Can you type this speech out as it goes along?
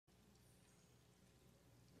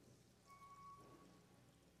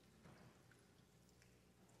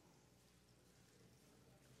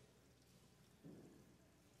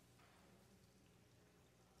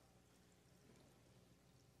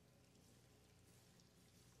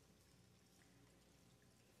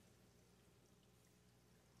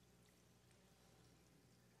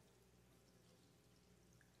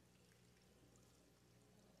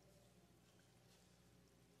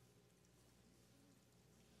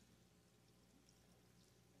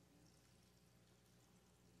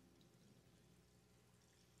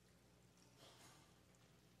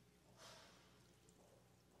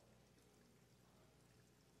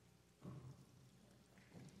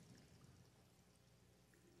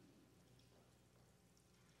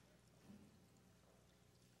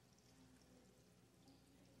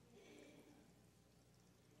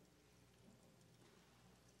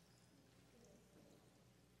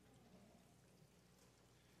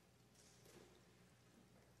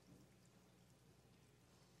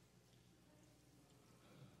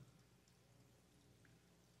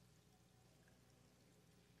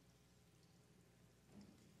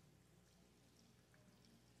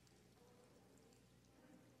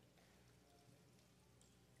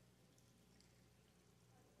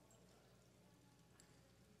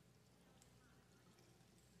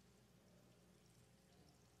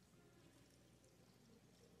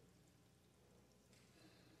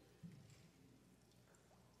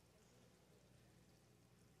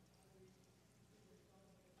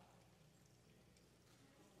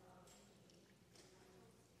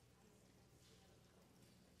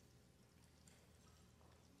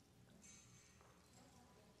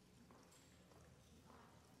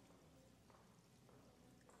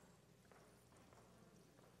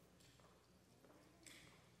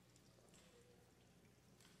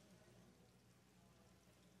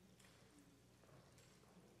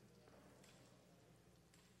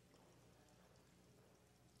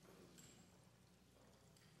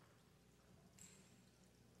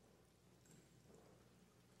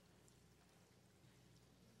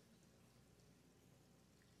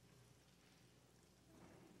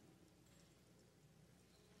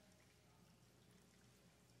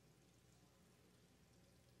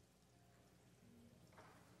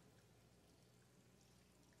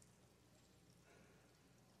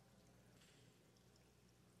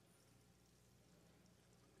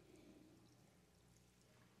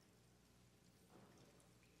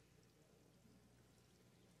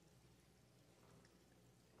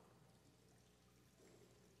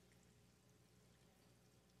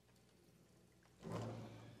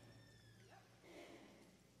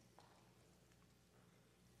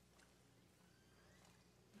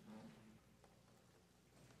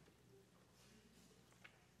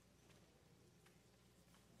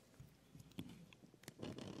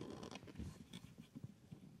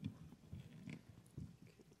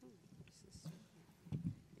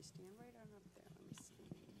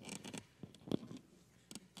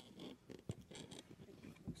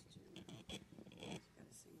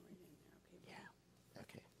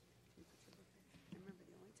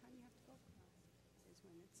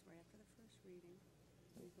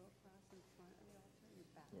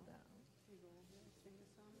You know. You go over there, sing a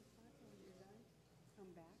song in front, and when you're done,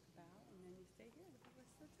 come back, bow, and then you stay here the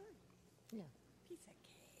rest of the time. Yeah. Piece of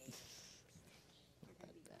cake. You're gonna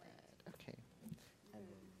Not be great. bad. Okay. You're And gonna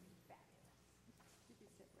then, be fabulous. You can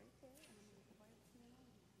sit right there, and I'm gonna quiet the piano.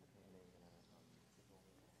 okay, and then you're gonna take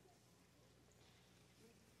over.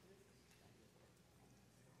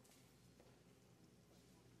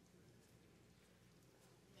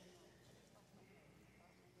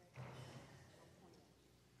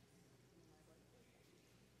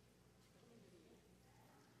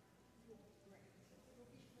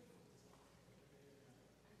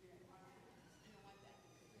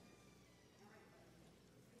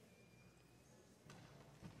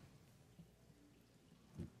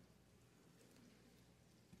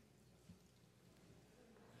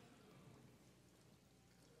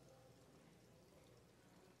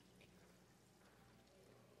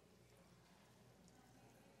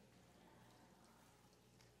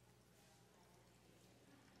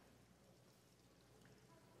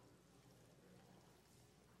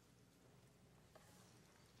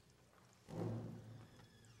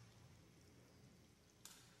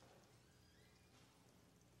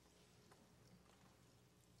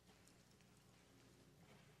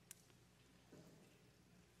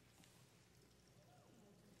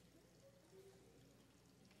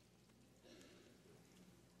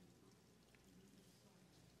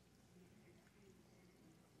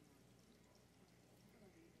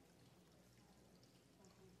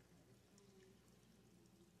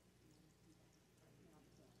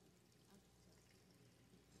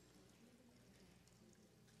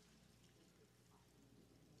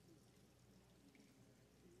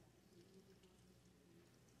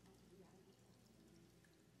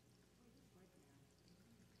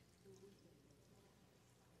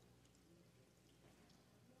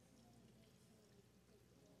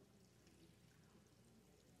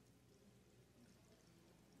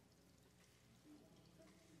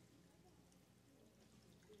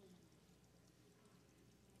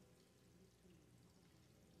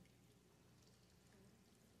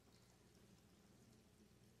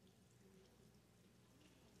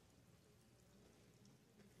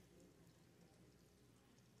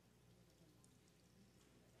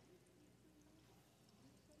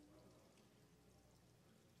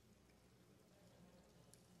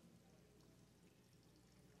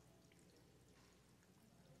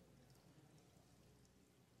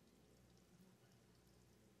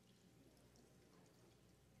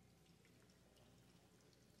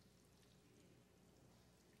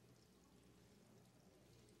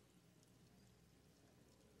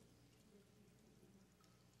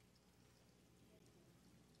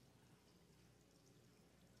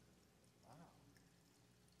 Wow. Wow.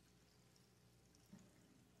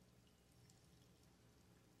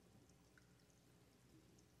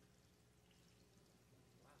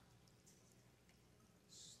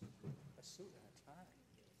 A suit and a tie.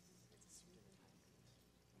 It's a suit and a tie.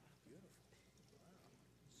 Wow, beautiful. Wow.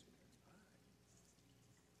 Suit and tie.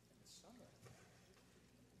 In the summer.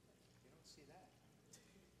 You don't see that.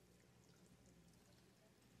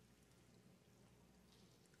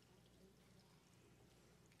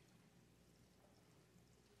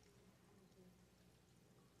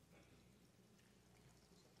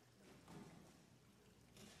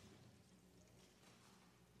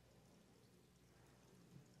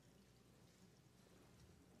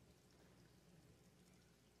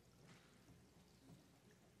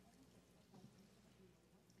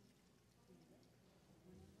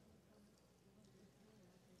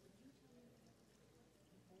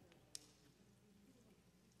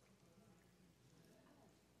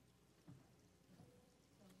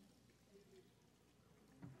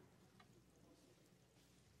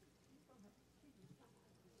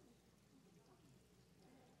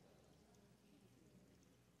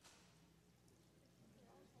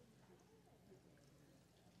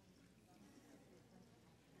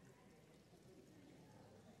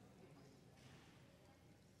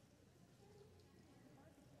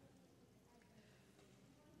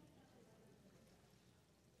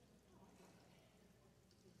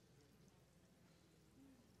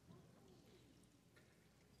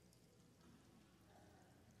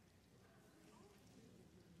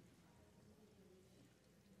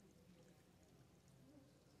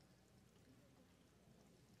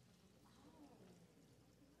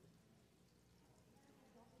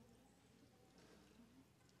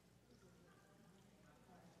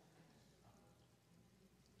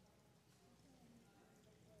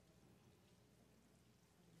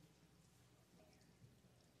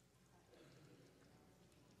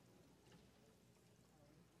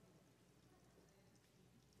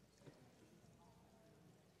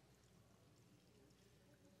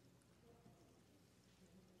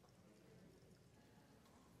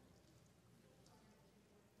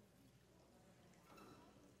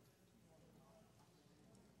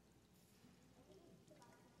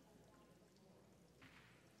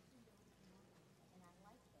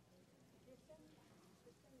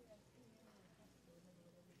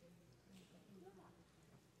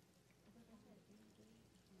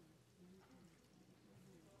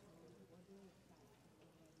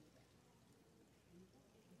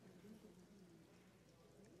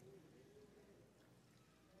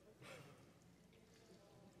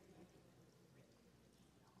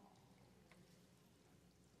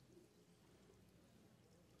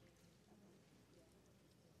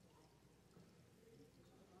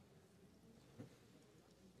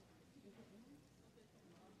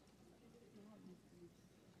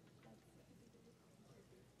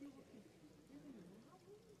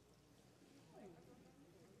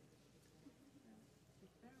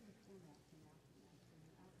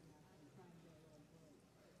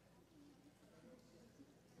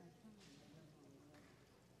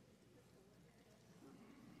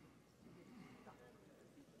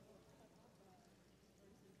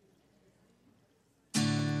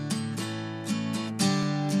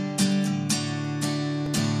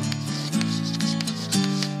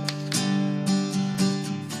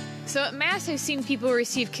 I've seen people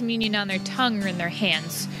receive communion on their tongue or in their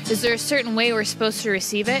hands. Is there a certain way we're supposed to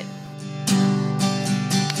receive it?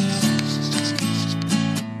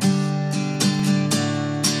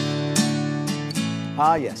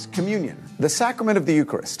 Ah, yes, communion, the sacrament of the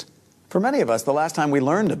Eucharist. For many of us, the last time we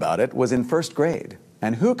learned about it was in first grade.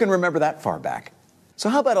 And who can remember that far back? So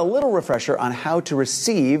how about a little refresher on how to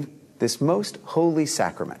receive this most holy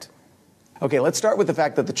sacrament? Okay, let's start with the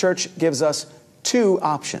fact that the Church gives us two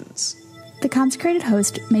options. The consecrated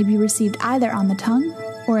host may be received either on the tongue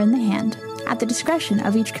or in the hand, at the discretion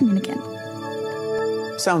of each communicant.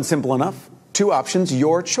 Sounds simple enough. Two options,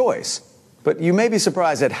 your choice. But you may be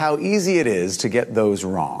surprised at how easy it is to get those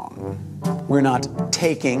wrong. We're not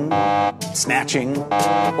taking, snatching,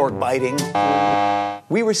 or biting.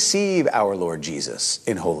 We receive our Lord Jesus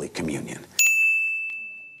in Holy Communion.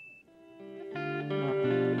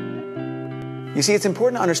 You see, it's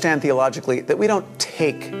important to understand theologically that we don't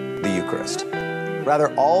take the Eucharist.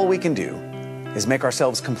 Rather, all we can do is make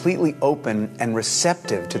ourselves completely open and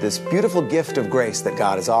receptive to this beautiful gift of grace that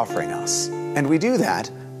God is offering us. And we do that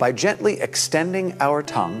by gently extending our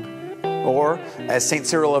tongue, or, as St.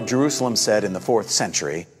 Cyril of Jerusalem said in the 4th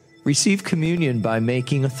century, receive communion by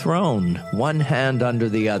making a throne, one hand under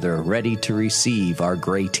the other, ready to receive our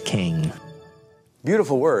great King.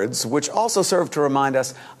 Beautiful words, which also serve to remind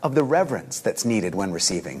us of the reverence that's needed when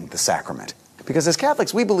receiving the sacrament. Because as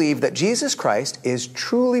Catholics, we believe that Jesus Christ is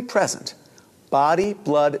truly present, body,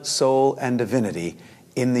 blood, soul, and divinity,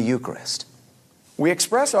 in the Eucharist. We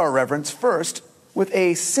express our reverence first with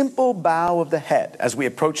a simple bow of the head as we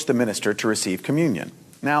approach the minister to receive communion.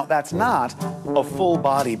 Now, that's not a full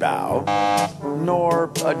body bow, nor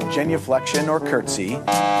a genuflection or curtsy,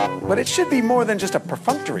 but it should be more than just a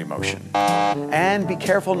perfunctory motion. And be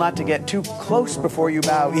careful not to get too close before you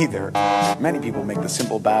bow either. Many people make the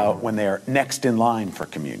simple bow when they are next in line for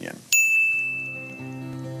communion.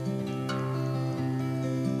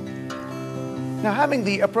 Now, having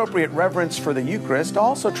the appropriate reverence for the Eucharist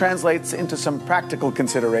also translates into some practical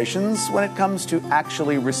considerations when it comes to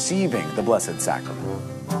actually receiving the Blessed Sacrament.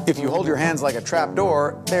 If you hold your hands like a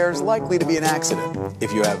trapdoor, there's likely to be an accident.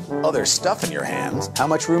 If you have other stuff in your hands, how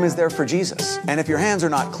much room is there for Jesus? And if your hands are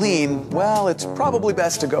not clean, well, it's probably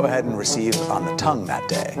best to go ahead and receive on the tongue that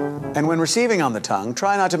day. And when receiving on the tongue,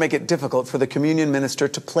 try not to make it difficult for the communion minister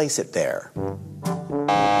to place it there.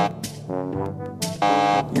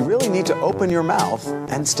 You really need to open your mouth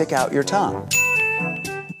and stick out your tongue.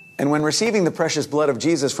 And when receiving the precious blood of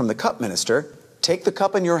Jesus from the cup minister, take the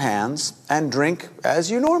cup in your hands and drink as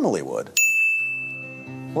you normally would.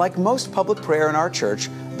 Like most public prayer in our church,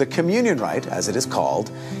 the communion rite, as it is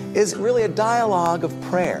called, is really a dialogue of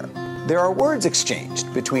prayer. There are words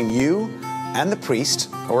exchanged between you and the priest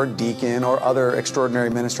or deacon or other extraordinary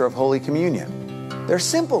minister of Holy Communion. They're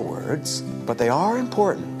simple words, but they are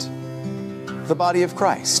important. The body of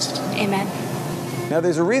Christ. Amen. Now,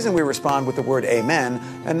 there's a reason we respond with the word amen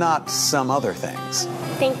and not some other things.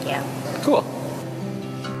 Thank you. Cool.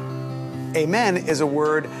 Amen is a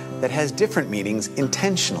word that has different meanings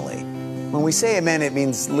intentionally. When we say amen, it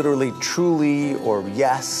means literally truly or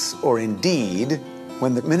yes or indeed.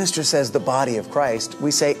 When the minister says the body of Christ,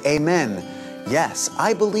 we say amen. Yes,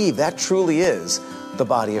 I believe that truly is the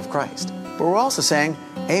body of Christ. But we're also saying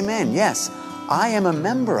amen. Yes, I am a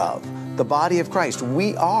member of the body of Christ.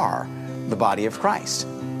 We are the body of Christ.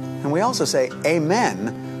 And we also say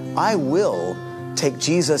amen. I will take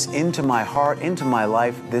Jesus into my heart, into my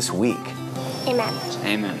life this week. Amen.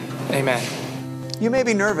 Amen. Amen. You may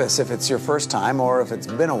be nervous if it's your first time or if it's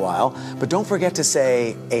been a while, but don't forget to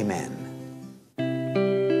say amen.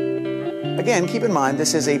 Again, keep in mind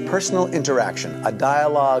this is a personal interaction, a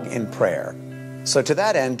dialogue in prayer. So to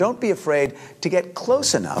that end, don't be afraid to get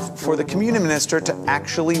close enough for the communion minister to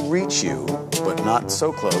actually reach you, but not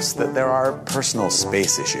so close that there are personal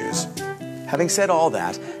space issues. Having said all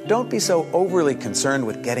that, don't be so overly concerned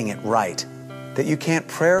with getting it right that you can't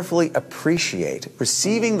prayerfully appreciate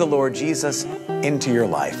receiving the Lord Jesus into your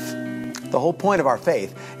life. The whole point of our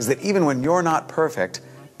faith is that even when you're not perfect,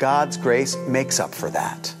 God's grace makes up for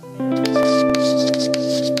that.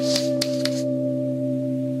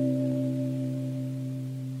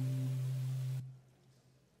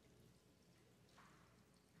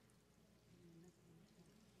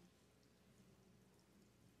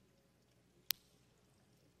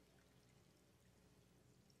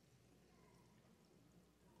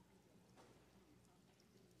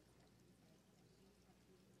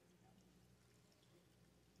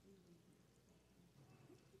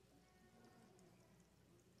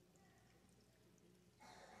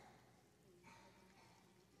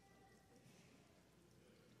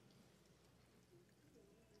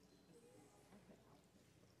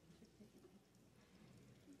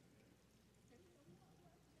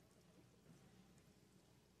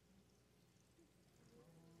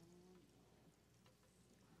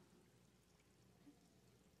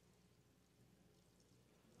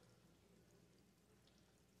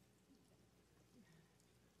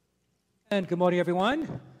 And good morning, everyone.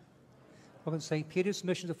 Welcome to St. Peter's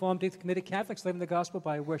Mission to Form Deeply Committed Catholics, living the gospel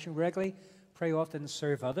by worshiping regularly, pray often, and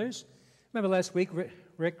serve others. Remember last week,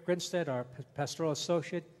 Rick Grinstead, our pastoral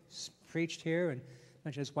associate, preached here and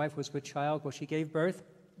mentioned his wife was with child. Well, she gave birth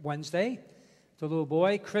Wednesday to a little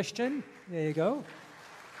boy, Christian. There you go.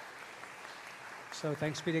 So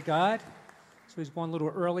thanks be to God. So he was born a little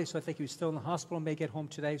early, so I think he was still in the hospital, may get home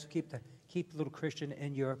today. So keep the little Christian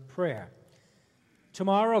in your prayer.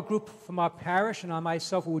 Tomorrow, a group from our parish and I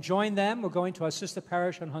myself will join them. We're going to our sister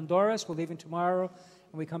parish in Honduras. We're leaving tomorrow,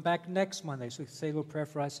 and we come back next Monday. So we can say a little prayer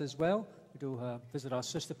for us as well. We do visit our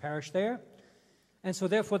sister parish there. And so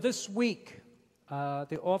therefore, this week,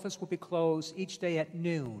 the office will be closed each day at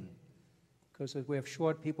noon because we have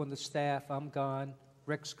short people in the staff. I'm gone.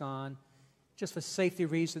 Rick's gone. Just for safety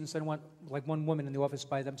reasons, I don't want like one woman in the office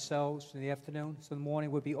by themselves in the afternoon. So the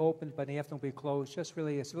morning would be open, but in the afternoon would be closed. It's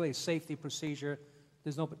really a safety procedure.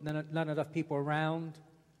 There's not enough people around.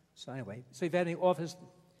 So anyway, so if you have any office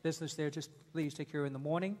business there, just please take care in the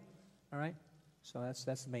morning. All right? So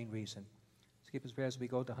that's the main reason. So keep us prayers as we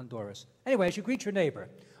go to Honduras. Anyway, as you greet your neighbor,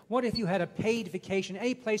 what if you had a paid vacation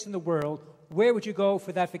any place in the world? Where would you go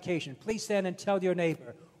for that vacation? Please stand and tell your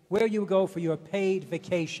neighbor where you would go for your paid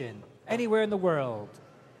vacation. Anywhere in the world.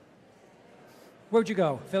 Where'd you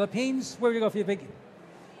go? Philippines? Where'd you go for your big...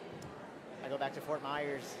 I go back to Fort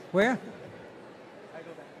Myers. Where? I go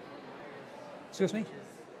back to Fort Myers. Excuse me?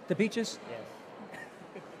 The beaches?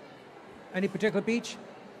 Yes. Any particular beach?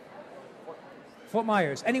 Fort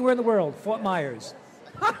Myers. Anywhere in the world, Fort Myers.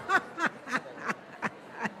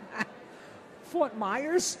 Fort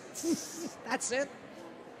Myers? That's it?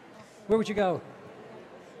 Where would you go?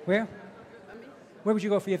 Where? Where would you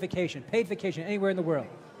go for your vacation? Paid vacation, anywhere in the world?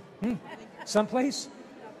 Someplace?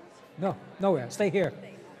 No, nowhere. Stay here.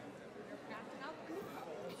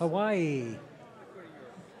 Hawaii.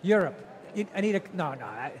 Europe. I need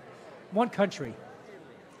one country.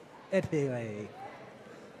 Italy.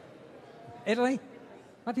 Italy?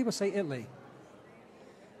 A lot of people say Italy.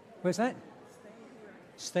 Where's that?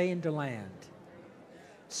 Stay in the land.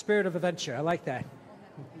 Spirit of adventure. I like that.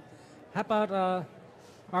 How about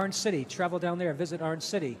Orange City? Travel down there, visit Orange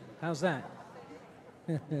City. How's that?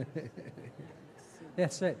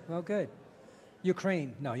 That's it. Well, good.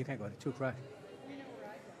 Ukraine. No, you can't go to Ukraine.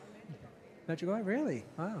 Don't you go? Really?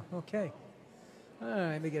 Wow, okay. All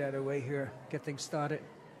right, let me get out of the way here, get things started.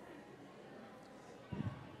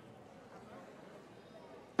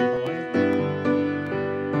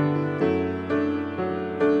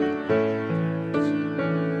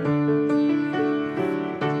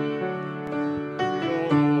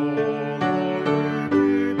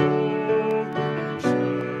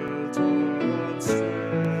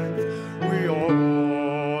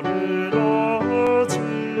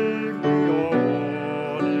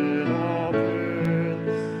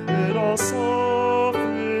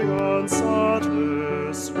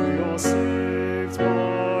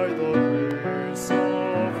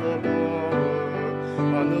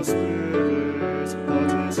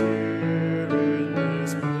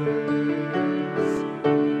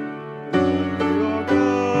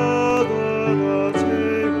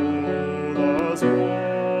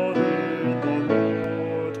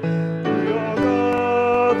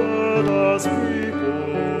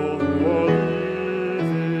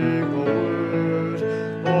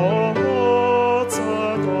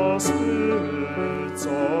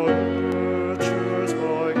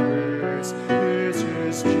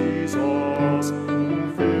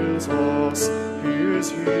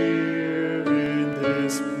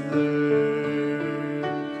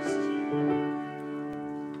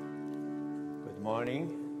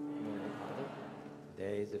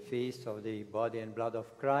 Of the body and blood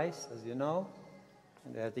of Christ, as you know,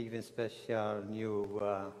 and there's even special new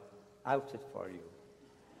outfit for you.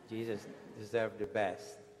 Jesus deserved the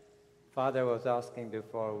best. Father was asking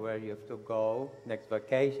before where you have to go next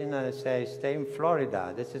vacation, and I say, stay in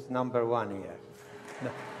Florida. This is number one here.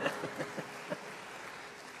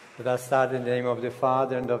 But I start in the name of the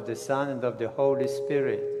Father, and of the Son, and of the Holy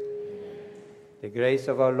Spirit. The grace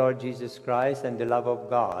of our Lord Jesus Christ, and the love of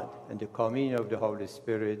God, and the communion of the Holy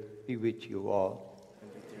Spirit be with you all.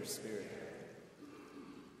 And with your spirit.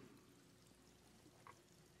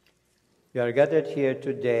 We are gathered here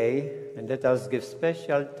today, and let us give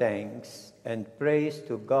special thanks and praise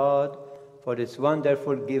to God for this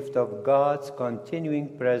wonderful gift of God's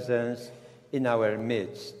continuing presence in our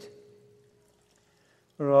midst.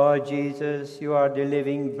 Lord Jesus, you are the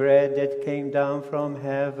living bread that came down from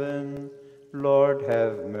heaven. Lord,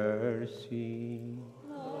 have mercy.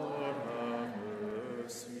 Lord, have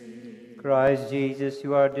mercy. Christ Jesus,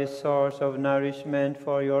 you are the source of nourishment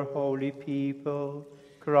for your holy people.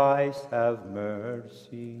 Christ, have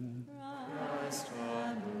mercy. Christ,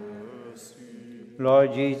 have mercy.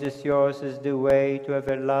 Lord Jesus, yours is the way to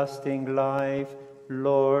everlasting life.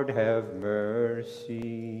 Lord, have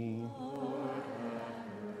mercy. Lord, have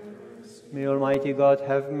mercy. May Almighty God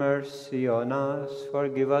have mercy on us,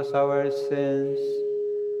 forgive us our sins,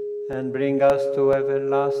 and bring us to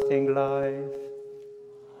everlasting life.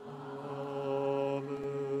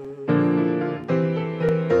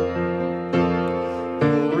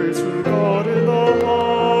 Glory to God in the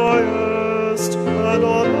highest, and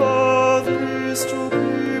on earth peace to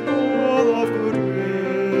people of good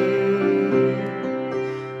will.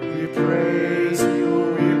 We praise you,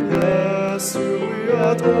 we bless you, we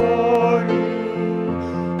adore you,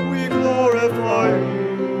 we glorify you.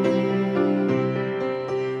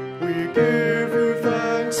 We give you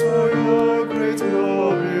thanks for your great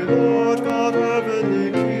glory, Lord God,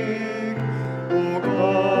 heavenly King, O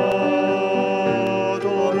God,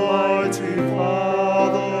 Almighty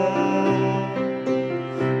Father.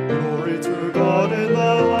 Glory to God in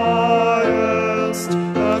the highest,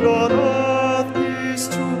 and on earth peace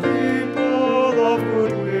to people of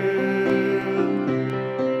good will.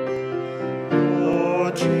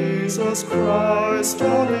 Lord Jesus Christ,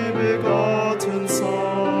 only begotten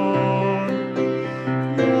Son,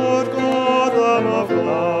 Lord God, Lamb of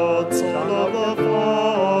God, Son of the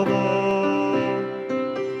Father,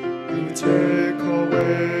 you take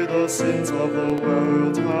away the sins of the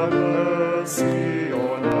world, have mercy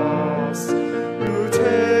on us. You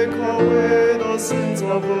take away the sins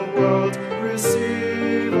of the world,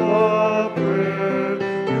 receive our prayer.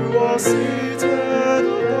 You are seated at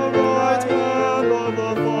the right hand of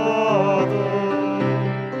the Father.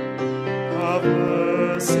 Have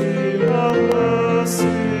mercy on us.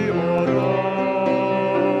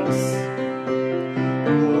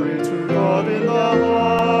 Glory to God in the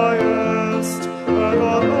highest, and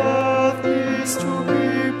on earth peace to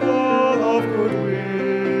people of good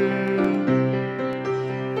will.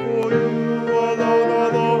 For you alone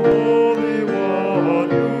are the Holy One,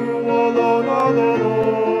 you alone are the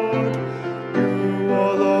Lord, you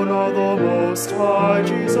alone are the Most High,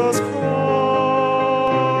 Jesus Christ,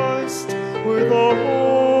 with the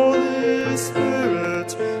Holy Spirit,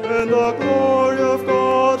 and the glory of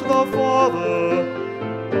God the Father.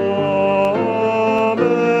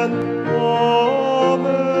 Amen.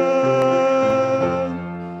 Amen.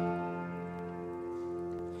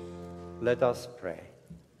 Let us pray.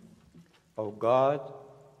 O God,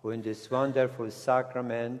 who in this wonderful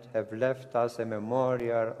sacrament have left us a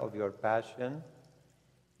memorial of your passion,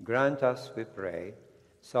 grant us, we pray,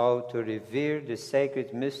 so to revere the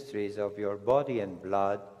sacred mysteries of your body and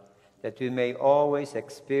blood, that we may always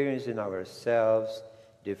experience in ourselves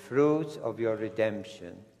the fruits of your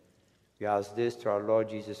redemption. We ask this through our Lord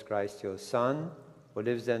Jesus Christ, your Son, who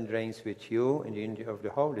lives and reigns with you in the unity of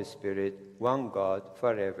the Holy Spirit, one God,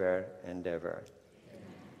 forever and ever.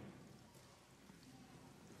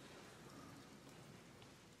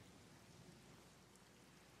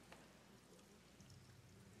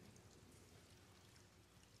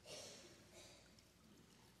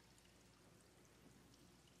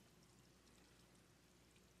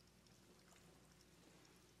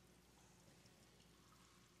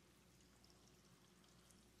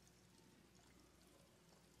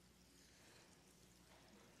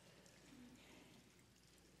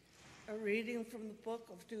 A reading from the book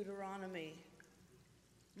of Deuteronomy.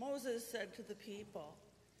 Moses said to the people,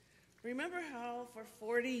 "Remember how for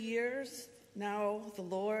 40 years now the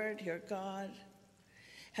Lord your God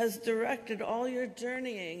has directed all your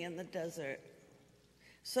journeying in the desert,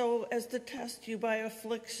 so as to test you by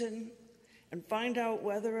affliction and find out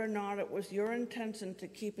whether or not it was your intention to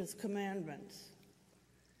keep his commandments.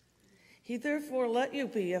 He therefore let you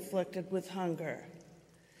be afflicted with hunger,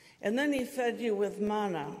 and then he fed you with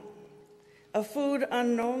manna, a food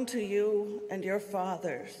unknown to you and your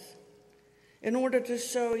fathers, in order to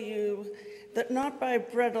show you that not by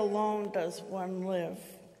bread alone does one live,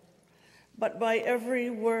 but by every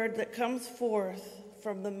word that comes forth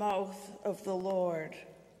from the mouth of the Lord.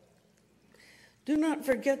 Do not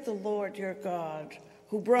forget the Lord your God,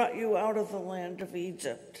 who brought you out of the land of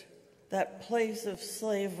Egypt, that place of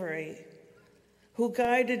slavery, who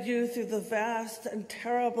guided you through the vast and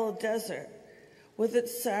terrible desert with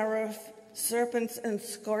its serpents and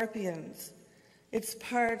scorpions, its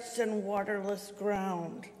parched and waterless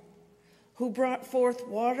ground, who brought forth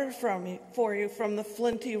water for you from the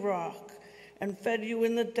flinty rock and fed you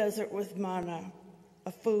in the desert with manna,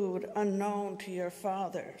 a food unknown to your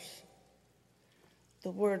fathers."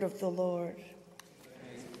 The word of the Lord.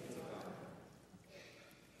 Praise be to God.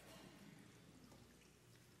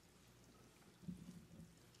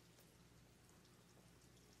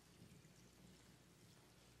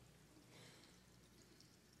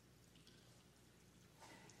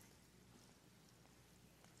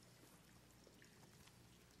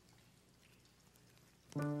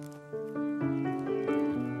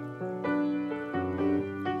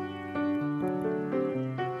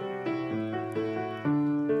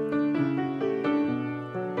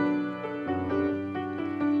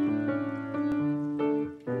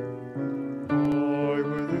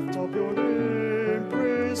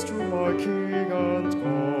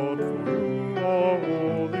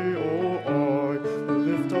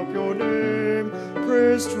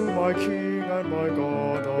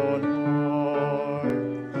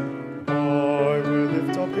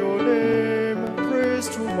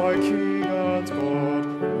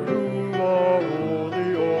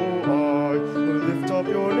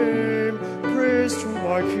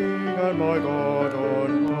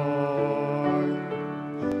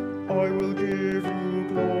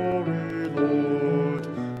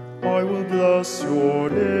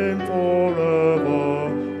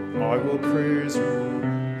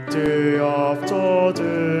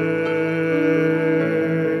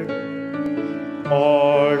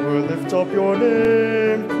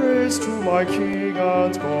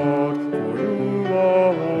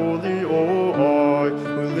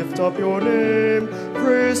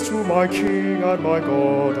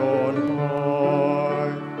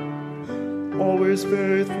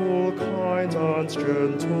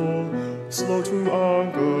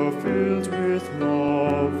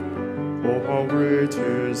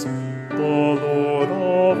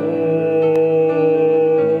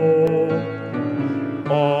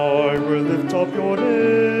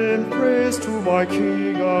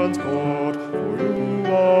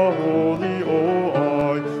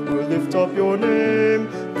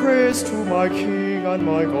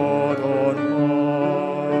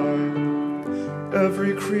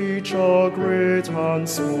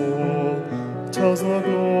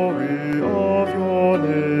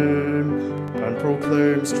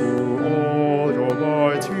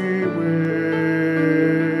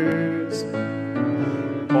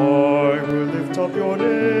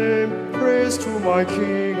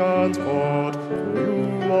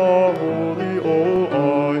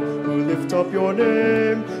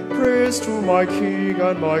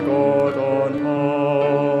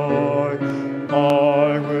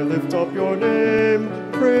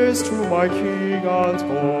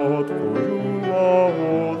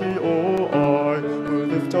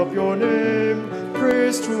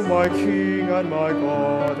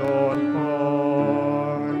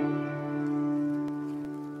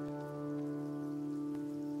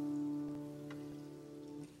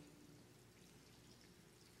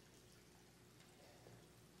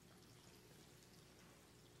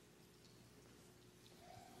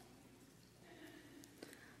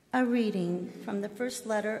 A reading from the first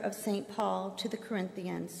letter of St. Paul to the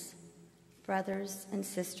Corinthians. Brothers and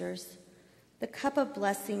sisters, the cup of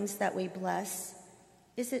blessings that we bless,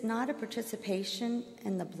 is it not a participation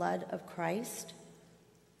in the blood of Christ?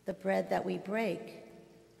 The bread that we break,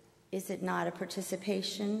 is it not a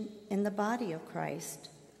participation in the body of Christ?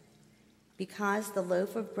 Because the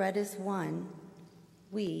loaf of bread is one,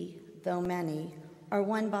 we, though many, are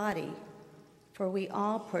one body, for we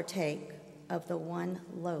all partake of the one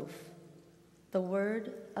loaf. The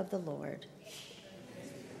word of the Lord.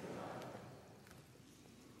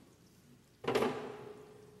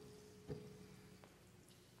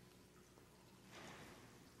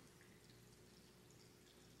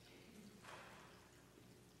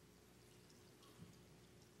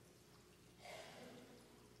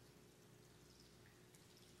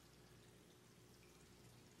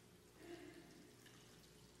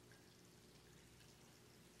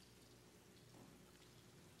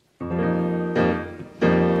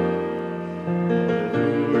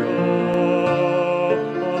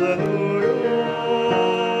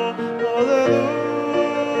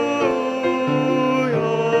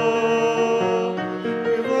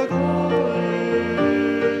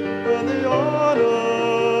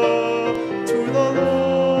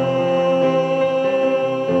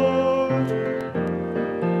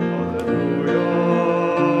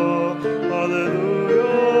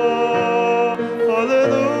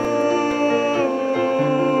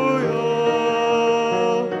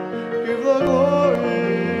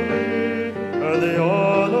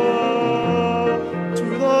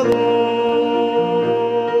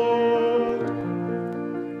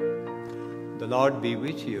 Be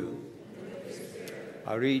with you.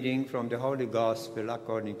 A reading from the Holy Gospel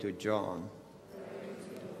according to John.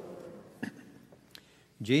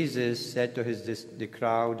 Jesus said to the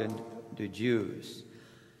crowd and the Jews,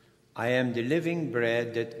 I am the living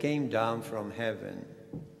bread that came down from heaven.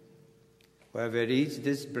 Whoever eats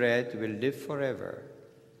this bread will live forever,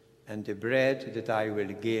 and the bread that I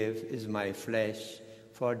will give is my flesh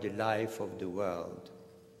for the life of the world.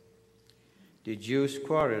 The Jews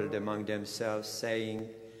quarreled among themselves, saying,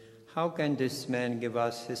 "How can this man give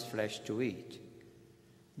us his flesh to eat?"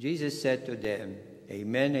 Jesus said to them,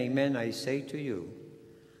 "Amen, amen, I say to you,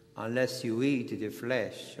 unless you eat the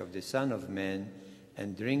flesh of the Son of Man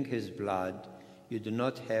and drink his blood, you do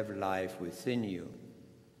not have life within you.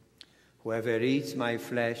 Whoever eats my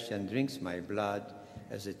flesh and drinks my blood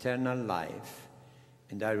has eternal life,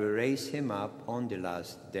 and I will raise him up on the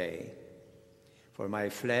last day. For my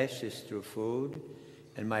flesh is true food,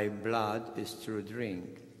 and my blood is true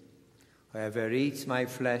drink. Whoever eats my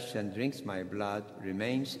flesh and drinks my blood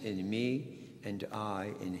remains in me, and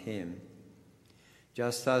I in him.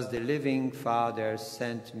 Just as the living Father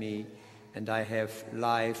sent me, and I have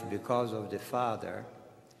life because of the Father,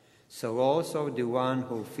 so also the one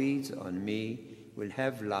who feeds on me will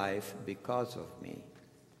have life because of me.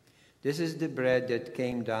 This is the bread that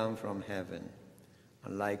came down from heaven.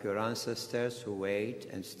 Unlike your ancestors who ate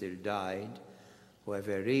and still died,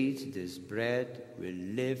 whoever eats this bread will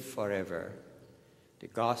live forever." The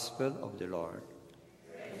Gospel of the Lord.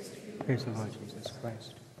 Praise the Lord Jesus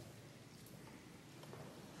Christ.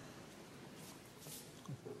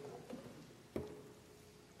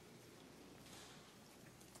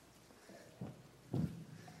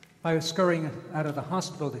 I was scurrying out of the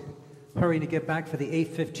hospital, hurrying to get back for the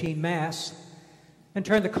 8:15 Mass, and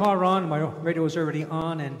turned the car on. My radio was already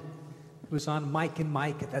on, and it was on Mike and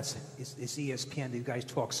Mike. It's ESPN. You guys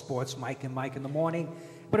talk sports, Mike and Mike in the morning.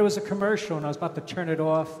 But it was a commercial, and I was about to turn it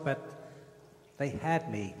off, but they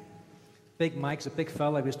had me. Big Mike's a big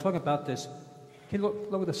fella. He was talking about this. Can you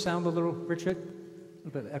lower the sound a little, Richard? A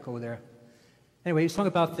little bit of echo there. Anyway, he was talking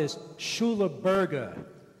about this Schuler burger.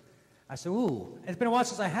 I said, ooh, it's been a while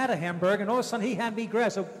since I had a hamburger, and all of a sudden he had me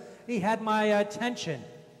grass. So he had my attention.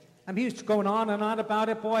 I mean, he was going on and on about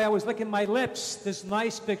it. Boy, I was licking my lips, this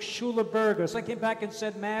nice big Schuler burger. So I came back and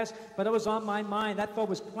said Mass, but it was on my mind. That thought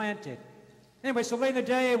was planted. Anyway, so late in the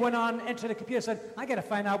day, I went on into the computer, said, I got to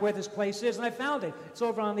find out where this place is, and I found it. It's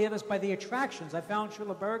over on the other side by the attractions. I found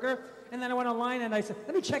Schuler Burger, and then I went online, and I said,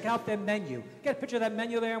 let me check out their menu. Got a picture of that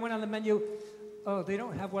menu there. I went on the menu. Oh, they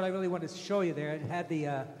don't have what I really wanted to show you there. It had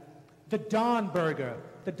the Don Burger.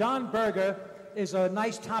 The Don Burger is a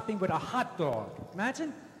nice topping with a hot dog.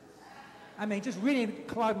 Imagine? I mean, just reading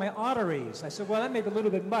clogged my arteries. I said, well, that may be a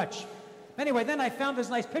little bit much. Anyway, then I found this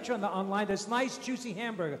nice picture online, this nice juicy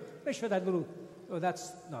hamburger. Make sure that little,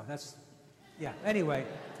 yeah. Anyway,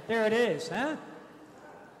 there it is, huh?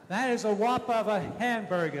 That is a whop of a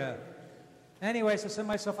hamburger. Anyway, so I said to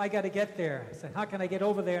myself, I got to get there. I said, how can I get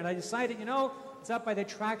over there? And I decided, it's out by the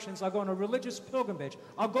attractions. I'll go on a religious pilgrimage.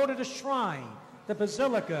 I'll go to the shrine, the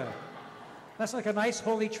basilica. That's like a nice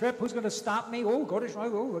holy trip. Who's going to stop me? Oh, go to the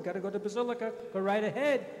shrine. Oh, I got to go to the basilica. Go right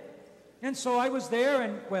ahead. And so I was there,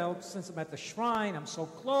 and, well, since I'm at the shrine, I'm so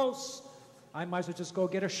close, I might as well just go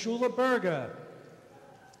get a Schuler burger.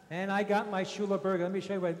 And I got my Schuler burger. Let me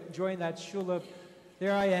show you, I'm enjoying that Schuler.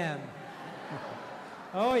 There I am.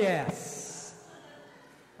 Oh, yes.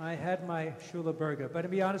 I had my Schuler burger. But to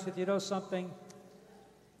be honest with you, something?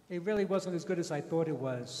 It really wasn't as good as I thought it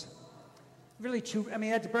was. Really,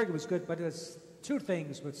 the burger was good, but it was two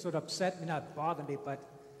things which sort of upset me, not bothered me, but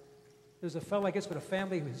there's a fellow, I guess, with a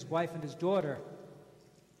family, his wife and his daughter.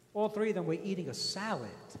 All three of them were eating a salad.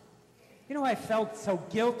 I felt so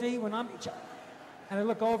guilty when and I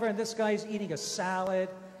look over and this guy's eating a salad.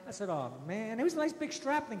 I said, oh, man. He was a nice big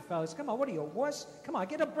strapping fellow. He said, come on, what are you, a wuss? Come on,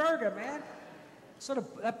 get a burger, man.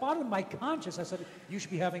 That bothered my conscience. I said, you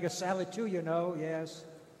should be having a salad too, Yes,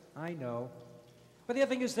 I know. But the other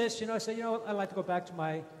thing is this, I said, I'd like to go back to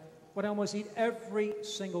what I almost eat every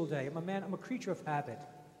single day. I'm a creature of habit.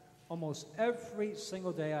 Almost every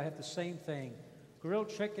single day I have the same thing. Grilled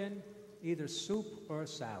chicken, either soup or a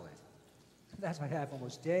salad. That's what I have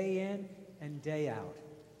almost day in and day out.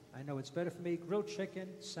 I know it's better for me, grilled chicken,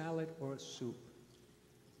 salad, or soup.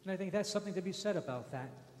 And I think that's something to be said about that.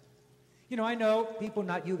 I know people,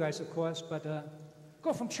 not you guys, of course, but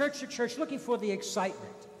go from church to church looking for the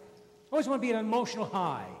excitement. Always want to be an emotional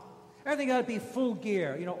high. Everything got to be full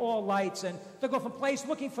gear, all lights, and they'll go from place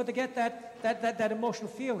looking to get that emotional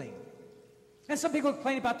feeling. And some people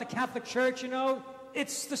complain about the Catholic Church,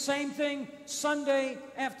 it's the same thing Sunday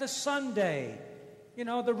after Sunday.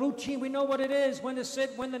 The routine, we know what it is, when to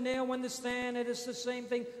sit, when to kneel, when to stand, it is the same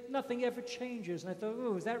thing. Nothing ever changes. And I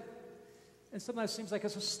thought, is that? And sometimes it seems like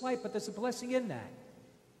it's a slight, but there's a blessing in that.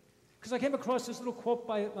 Because I came across this little quote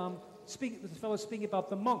by the fellow speaking about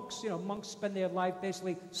the monks. Monks spend their life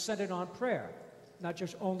basically centered on prayer, not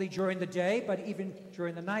just only during the day, but even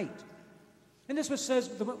during the night. And this says,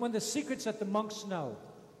 one of the secrets that the monks know.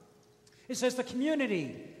 It says the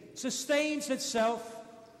community sustains itself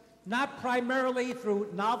not primarily through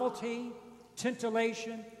novelty,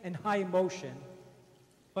 titillation, and high emotion,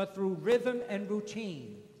 but through rhythm and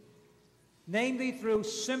routine, namely through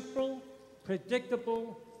simple,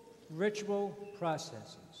 predictable, ritual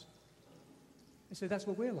processes. I said, that's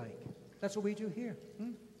what we're like. That's what we do here.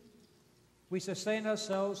 We sustain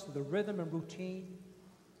ourselves through the rhythm and routine,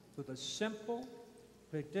 through the simple,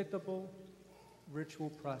 predictable, ritual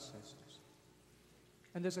processes.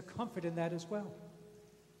 And there's a comfort in that as well.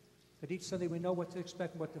 That each Sunday we know what to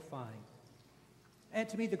expect and what to find. And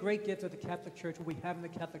to me, the great gift of the Catholic Church, what we have in the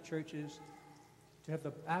Catholic Church, is to have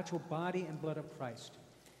the actual body and blood of Christ.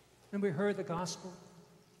 And we heard the gospel.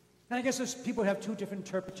 And I guess there's people who have two different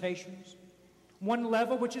interpretations. One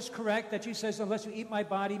level, which is correct, that Jesus says, unless you eat my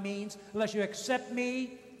body means, unless you accept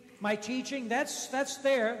me, my teaching, that's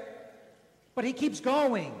there. But he keeps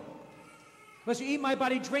going. Unless you eat my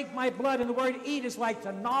body, drink my blood. And the word eat is like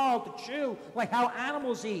to gnaw, to chew, like how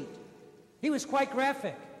animals eat. He was quite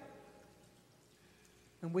graphic.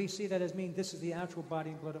 And we see that as meaning this is the actual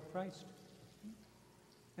body and blood of Christ.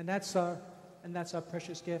 And that's our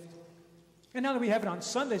precious gift. And now that we have it on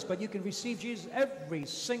Sundays, but you can receive Jesus every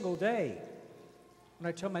single day. When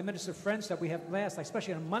I tell my minister friends that we have Mass,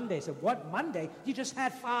 especially on Monday, I said, what, Monday? You just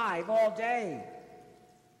had 5 all day.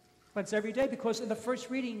 But it's every day because in the first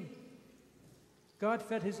reading, God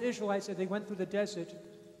fed his Israelites as they went through the desert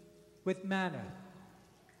with manna.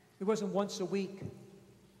 It wasn't once a week,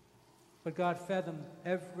 but God fed them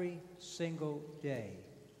every single day.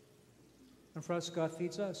 And for us, God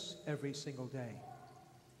feeds us every single day.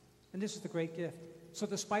 And this is the great gift. So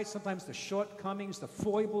despite sometimes the shortcomings, the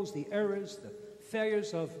foibles, the errors, the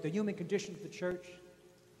failures of the human condition of the church,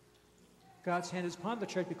 God's hand is upon the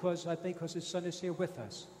church because his Son is here with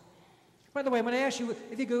us. By the way, when I ask you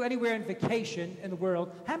if you go anywhere on vacation in the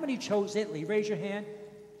world, how many chose Italy? Raise your hand.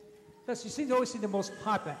 You always see the most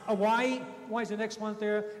popular. Hawaii? Hawaii's the next one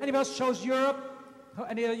there. Anybody else chose Europe?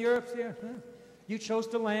 Any other Europe here? Huh? You chose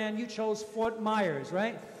the land. You chose Fort Myers,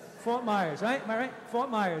 right? Fort Myers, right? Am I right? Fort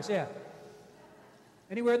Myers, yeah.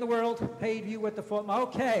 Anywhere in the world, paid you with the Fort Myers.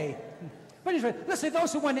 Okay. But anyway, let's say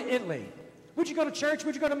those who went to Italy. Would you go to church?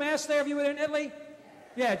 Would you go to Mass there if you were in Italy?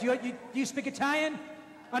 Yeah. Do you speak Italian?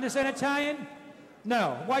 Understand Italian?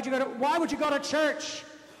 No. Why would you go to church?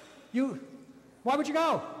 Why would you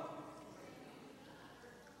go?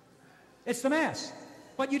 It's the Mass.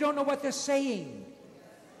 But you don't know what they're saying.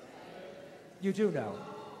 You do know.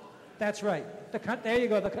 That's right. There you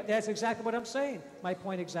go. That's exactly what I'm saying. My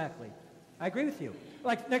point exactly. I agree with you.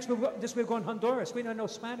 Like this week we're going to Honduras. We don't know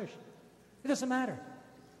Spanish. It doesn't matter.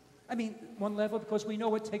 I mean, one level because we know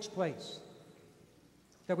what takes place.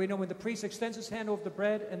 That we know when the priest extends his hand over the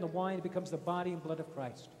bread and the wine, it becomes the body and blood of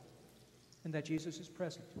Christ. And that Jesus is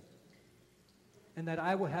present. And that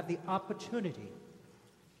I will have the opportunity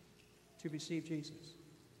to receive Jesus.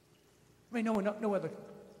 I mean, no other,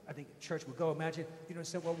 I think, church would go. Imagine, you don't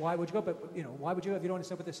understand, well, why would you go? But, why would you go if you don't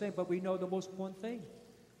understand what they're saying? But we know the most important thing,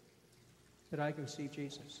 that I can receive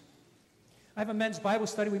Jesus. I have a men's Bible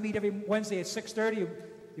study. We meet every Wednesday at 6:30.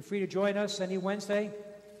 You're free to join us any Wednesday.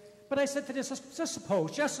 But I said to this, just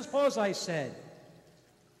suppose I said,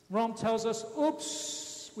 Rome tells us,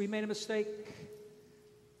 oops, we made a mistake.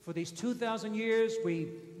 For these 2,000 years, we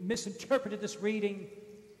misinterpreted this reading.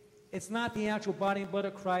 It's not the actual body and blood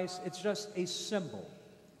of Christ. It's just a symbol.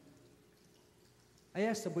 I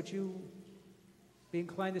asked them, would you be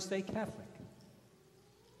inclined to stay Catholic?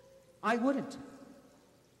 I wouldn't.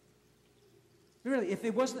 Really, if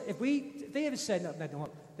they ever said, no,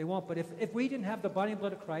 they won't, but if we didn't have the body and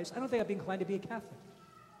blood of Christ, I don't think I'd be inclined to be a Catholic.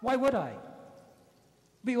 Why would I?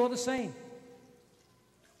 Be all the same.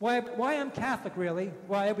 Why I'm Catholic, really?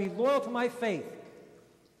 Why I'll be loyal to my faith?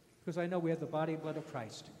 Because I know we have the body and blood of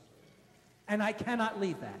Christ. And I cannot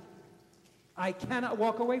leave that. I cannot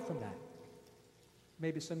walk away from that.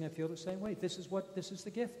 Maybe some of you feel the same way. This is the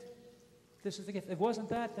gift. This is the gift. If it wasn't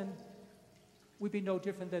that, then we'd be no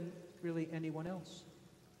different than really anyone else.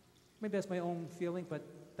 Maybe that's my own feeling, but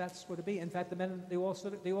that's what it'd be. In fact, the men, they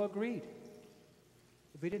all agreed.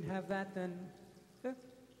 If we didn't have that, then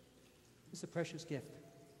it's a precious gift.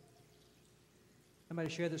 I might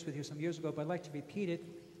have shared this with you some years ago, but I'd like to repeat it.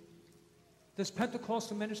 This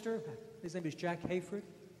Pentecostal minister, his name is Jack Hayford.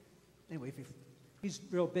 Anyway, he's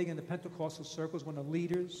real big in the Pentecostal circles, one of the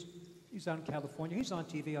leaders. He's out in California. He's on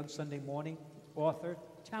TV on Sunday morning, author,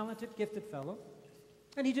 talented, gifted fellow.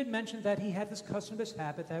 And he did mention that he had this custom, this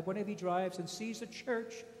habit, that whenever he drives and sees a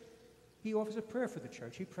church, he offers a prayer for the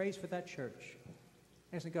church. He prays for that church.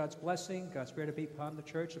 Asking God's blessing, God's spirit to be upon the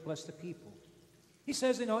church, to bless the people. He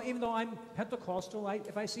says, even though I'm Pentecostal,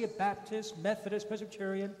 if I see a Baptist, Methodist,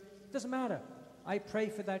 Presbyterian, it doesn't matter. I pray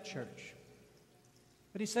for that church.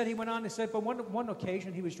 But he said, he went on, he said, but one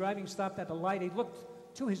occasion he was driving, stopped at a light, he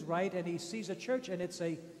looked to his right and he sees a church and it's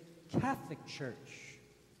a Catholic church.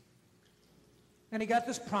 And he got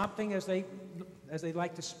this prompting as they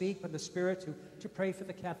like to speak from the Spirit to pray for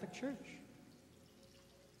the Catholic church.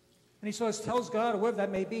 And he tells God, or whoever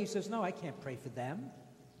that may be, he says, no, I can't pray for them.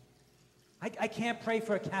 I can't pray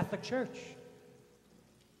for a Catholic church.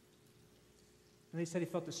 And he said he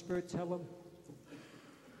felt the Spirit tell him,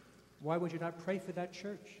 why would you not pray for that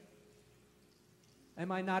church?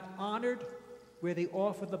 Am I not honored where they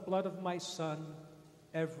offer the blood of my Son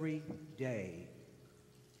every day?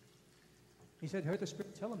 He said, heard the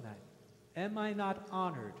Spirit tell him that. Am I not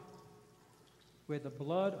honored where the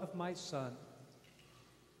blood of my Son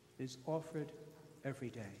is offered every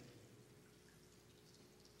day?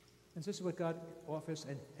 And this is what God offers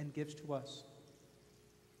and gives to us.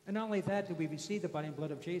 And not only that do we receive the body and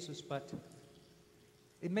blood of Jesus, but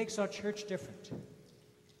it makes our church different,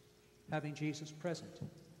 having Jesus present.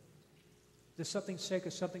 There's something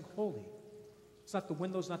sacred, something holy. It's not the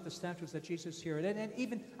windows, not the statues that Jesus is here. And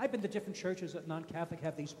even, I've been to different churches that non-Catholic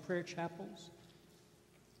have these prayer chapels.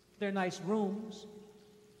 They're nice rooms.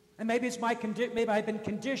 And maybe it's maybe I've been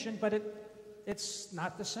conditioned, but it's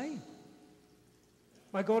not the same.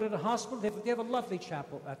 I go to the hospital, they have a lovely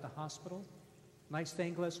chapel at the hospital. Nice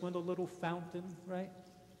stained glass window, little fountain, right?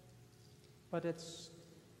 But it's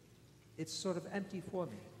sort of empty for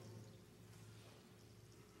me.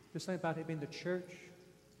 There's something about it being the church,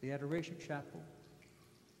 the adoration chapel,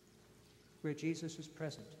 where Jesus is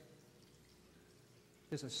present.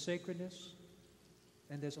 There's a sacredness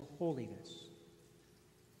and there's a holiness.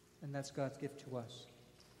 And that's God's gift to us.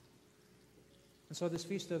 And so this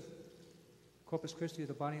feast of Corpus Christi,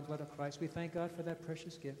 the body and blood of Christ, we thank God for that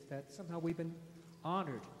precious gift, that somehow we've been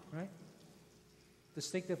honored, right?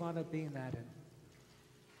 Distinctive honor being that. And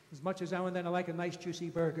as much as now and then I like a nice juicy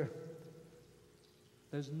burger,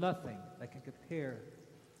 there's nothing that can compare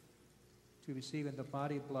to receiving the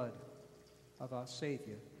body and blood of our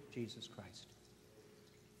Savior, Jesus Christ.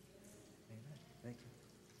 Amen. Thank you.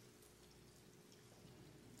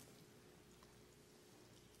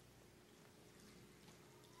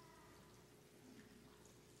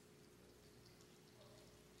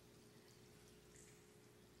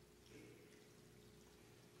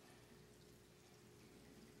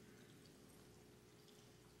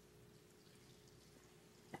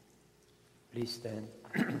 Please stand.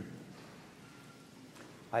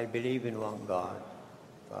 I believe in one God,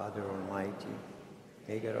 Father Almighty,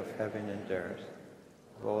 maker of heaven and earth,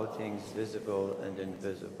 of all things visible and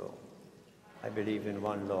invisible. I believe in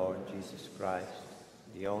one Lord, Jesus Christ,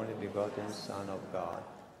 the only begotten Son of God,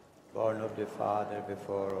 born of the Father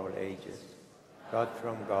before all ages, God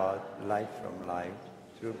from God, light from light,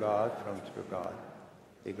 through God from true God,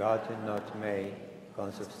 begotten, not made,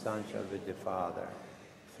 consubstantial with the Father.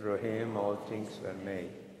 Through him all things were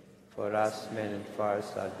made. For us men and for our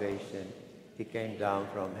salvation, he came down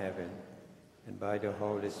from heaven, and by the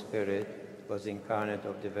Holy Spirit was incarnate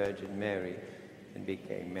of the Virgin Mary, and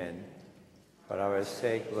became man. For our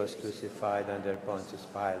sake was crucified under Pontius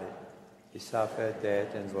Pilate. He suffered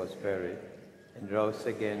death and was buried, and rose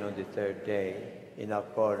again on the third day, in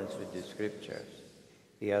accordance with the Scriptures.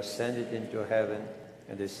 He ascended into heaven,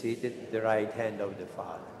 and is seated at the right hand of the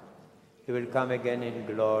Father. He will come again in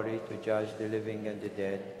glory to judge the living and the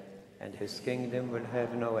dead, and his kingdom will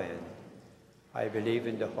have no end. I believe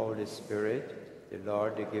in the Holy Spirit, the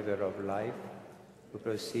Lord, the giver of life, who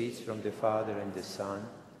proceeds from the Father and the Son,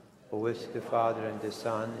 who with the Father and the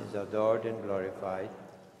Son is adored and glorified,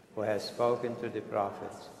 who has spoken to the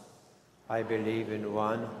prophets. I believe in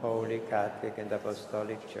one holy Catholic and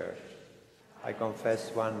Apostolic Church. I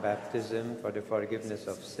confess one baptism for the forgiveness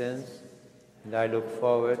of sins, and I look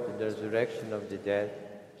forward to the resurrection of the dead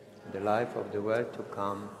and the life of the world to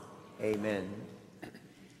come. Amen.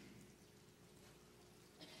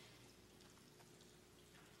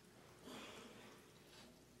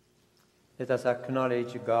 Let us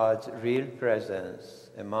acknowledge God's real presence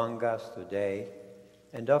among us today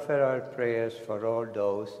and offer our prayers for all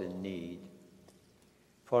those in need.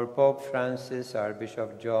 For Pope Francis,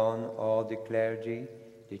 Archbishop John, all the clergy,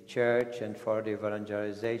 the Church, and for the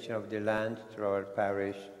evangelization of the land through our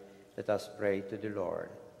parish, let us pray to the Lord.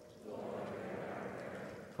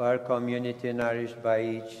 For our community nourished by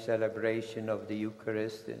each celebration of the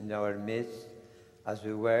Eucharist in our midst, as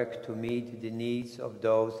we work to meet the needs of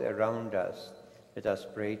those around us, let us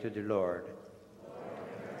pray to the Lord.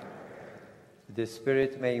 The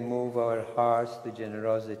Spirit may move our hearts to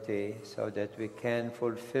generosity so that we can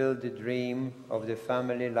fulfill the dream of the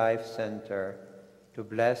Family Life Center to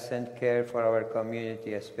bless and care for our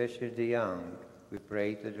community, especially the young. We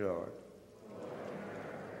pray to the Lord.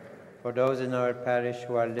 For those in our parish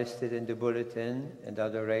who are listed in the bulletin and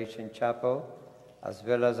Adoration Chapel, as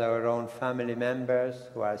well as our own family members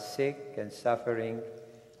who are sick and suffering,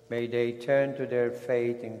 may they turn to their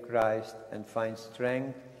faith in Christ and find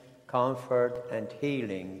strength, comfort, and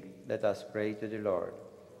healing. Let us pray to the Lord.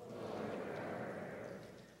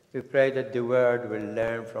 We pray that the world will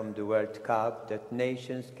learn from the World Cup that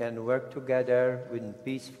nations can work together in a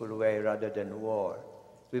peaceful way rather than war.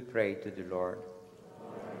 We pray to the Lord.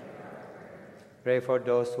 Pray for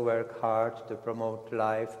those who work hard to promote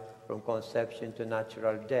life from conception to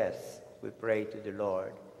natural death. We pray to the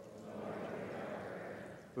Lord.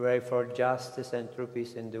 Pray for justice and true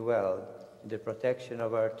peace in the world, and the protection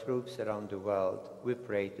of our troops around the world. We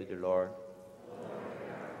pray to the Lord.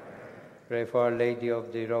 Pray for Our Lady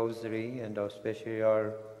of the Rosary, and especially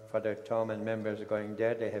our Father Tom and members going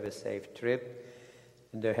there. They have a safe trip.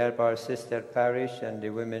 And to help our sister parish and the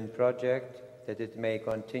Women Project, that it may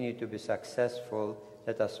continue to be successful.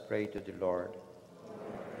 Let us pray to the Lord.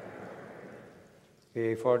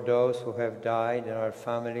 Pray for those who have died in our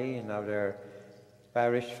family, in our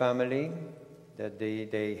parish family, that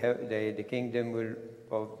they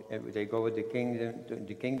go with the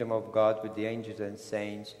kingdom of God with the angels and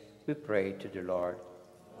saints. We pray to the Lord.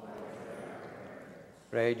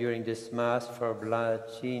 Pray during this Mass for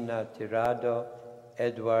Blanchina Tirado,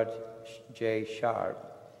 Edward J. Sharp,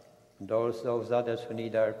 and those others who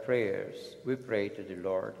need our prayers. We pray to the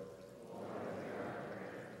Lord.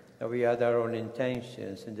 Now we add our own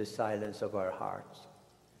intentions in the silence of our hearts.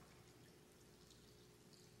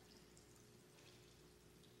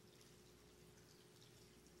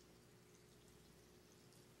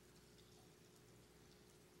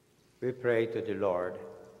 We pray to the Lord.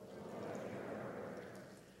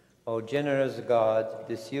 O generous God,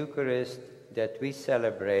 this Eucharist that we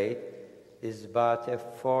celebrate is but a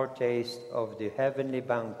foretaste of the heavenly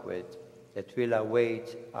banquet that will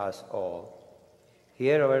await us all.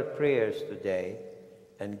 Hear our prayers today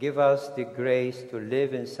and give us the grace to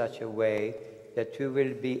live in such a way that we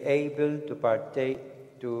will be able to partake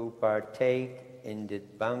in the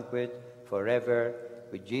banquet forever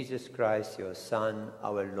with Jesus Christ, your Son,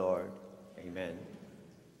 our Lord. Amen.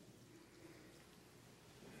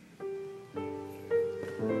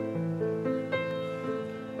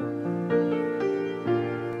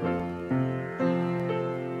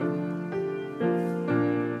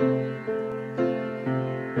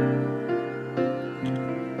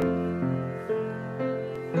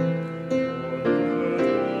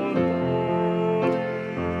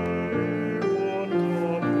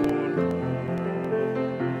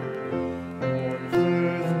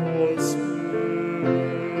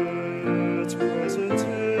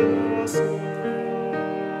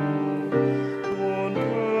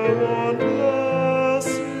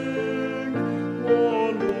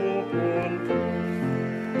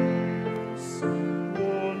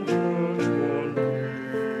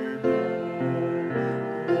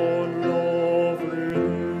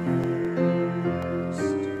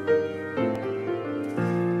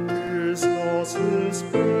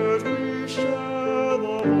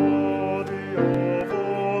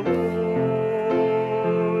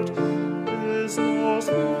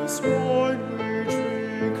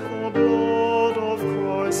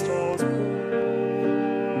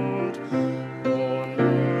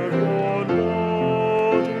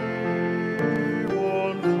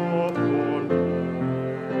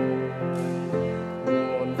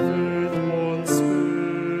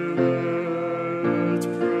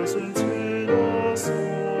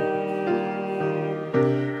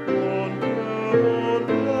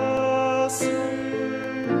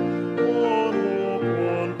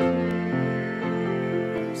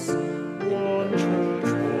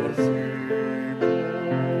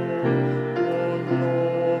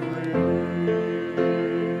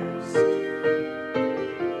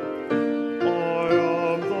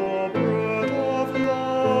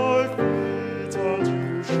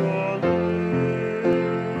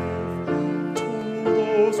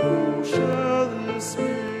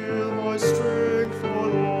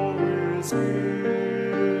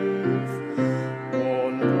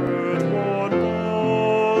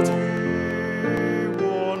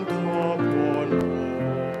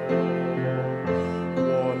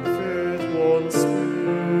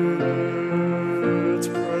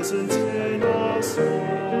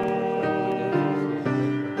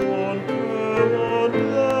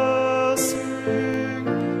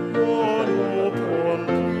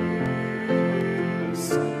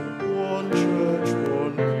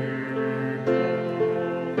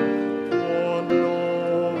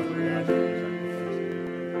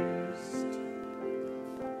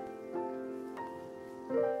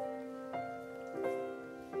 Lord,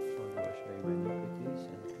 wash away my iniquities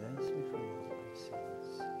and cleanse me from all my sins.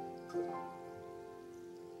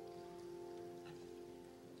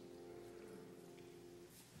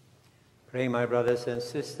 Pray, my brothers and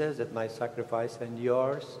sisters, that my sacrifice and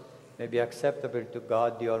yours may be acceptable to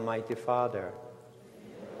God, the Almighty Father.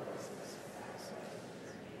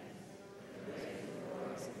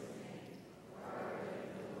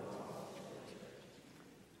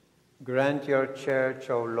 Grant your church,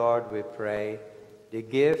 O Lord, we pray, the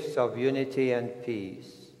gifts of unity and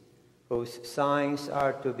peace, whose signs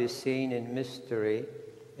are to be seen in mystery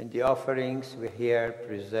in the offerings we here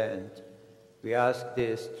present. We ask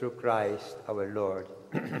this through Christ our Lord.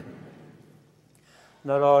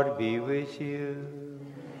 The Lord be with you,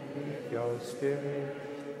 with your spirit.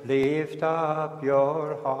 Lift up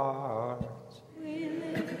your hearts. We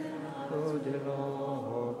lift them up to the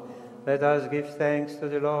Lord. Let us give thanks to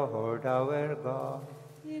the Lord our God.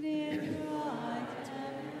 It is right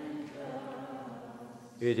and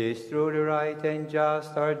just. It is truly right and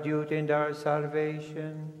just, our duty and our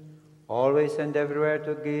salvation, always and everywhere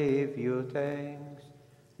to give you thanks.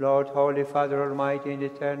 Lord, Holy Father, Almighty and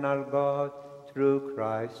eternal God, through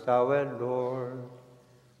Christ our Lord.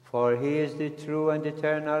 For he is the true and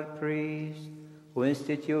eternal priest, who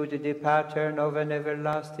instituted the pattern of an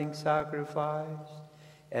everlasting sacrifice,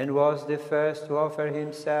 and was the first to offer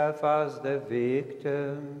himself as the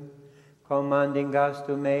victim, commanding us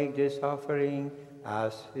to make this offering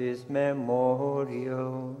as his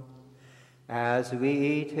memorial. As we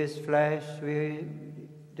eat his flesh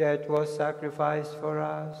that was sacrificed for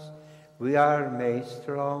us, we are made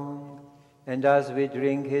strong. And as we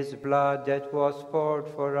drink his blood that was poured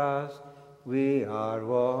for us, we are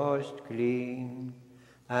washed clean.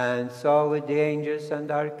 And so with the angels and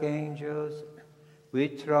archangels,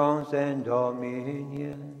 with thrones and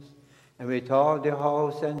dominions, and with all the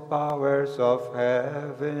hosts and powers of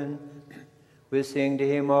heaven, we sing the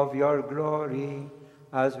hymn of your glory,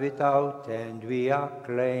 as without end we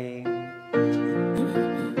acclaim.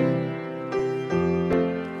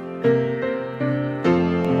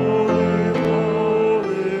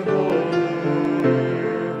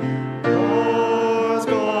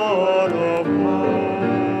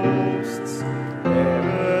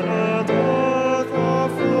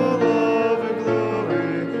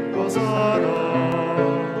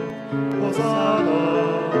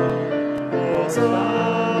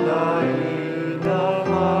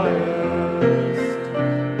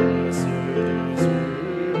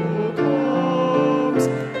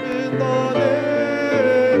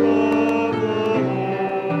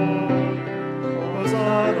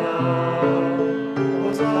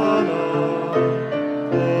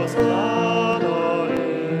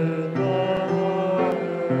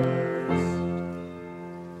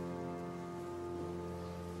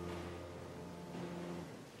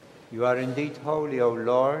 You are indeed holy, O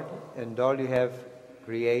Lord, and all you have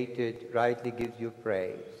created rightly gives you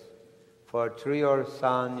praise. For through your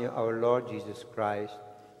Son, our Lord Jesus Christ,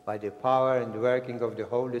 by the power and working of the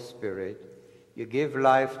Holy Spirit, you give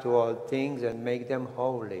life to all things and make them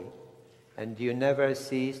holy. And you never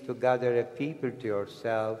cease to gather a people to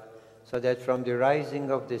yourself, so that from the rising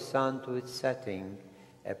of the sun to its setting,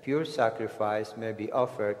 a pure sacrifice may be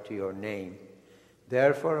offered to your name.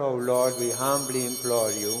 Therefore, O Lord, we humbly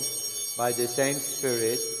implore you, by the same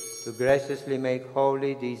Spirit, to graciously make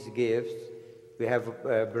holy these gifts we have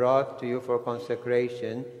brought to you for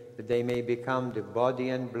consecration, that they may become the body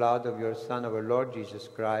and blood of your Son, our Lord Jesus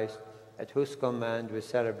Christ, at whose command we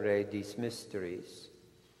celebrate these mysteries.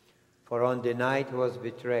 For on the night he was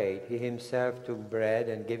betrayed, he himself took bread,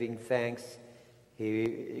 and giving thanks,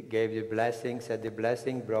 he gave the blessing, said the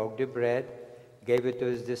blessing, broke the bread, gave it to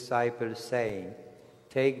his disciples, saying,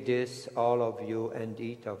 "Take this, all of you, and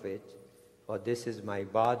eat of it, for this is my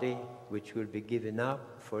body, which will be given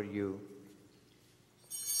up for you."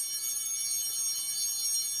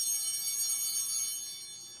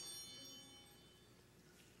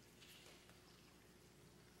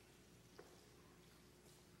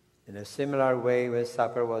 In a similar way, when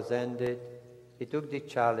supper was ended, he took the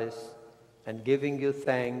chalice, and giving you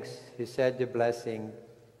thanks, he said the blessing,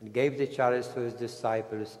 and gave the chalice to his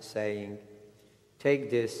disciples, saying, "Take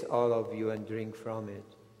this, all of you, and drink from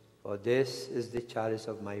it, for this is the chalice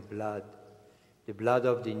of my blood, the blood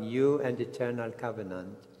of the new and eternal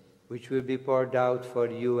covenant, which will be poured out for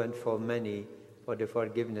you and for many for the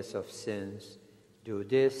forgiveness of sins. Do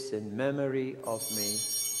this in memory of me."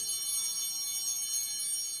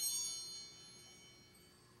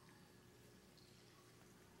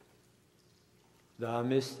 The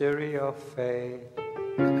mystery of faith.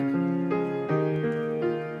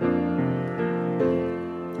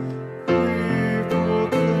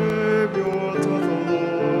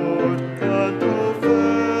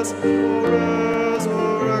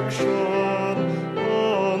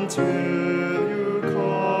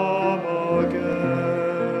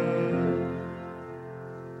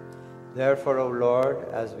 Therefore, O Lord,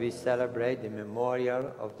 as we celebrate the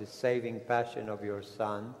memorial of the saving passion of your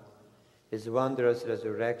Son, his wondrous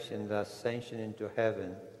resurrection and ascension into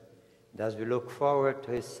heaven, and as we look forward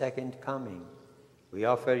to his second coming, we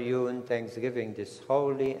offer you in thanksgiving this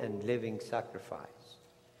holy and living sacrifice.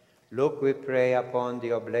 Look, we pray, upon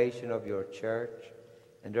the oblation of your church,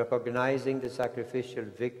 and recognizing the sacrificial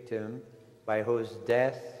victim by whose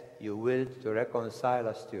death you willed to reconcile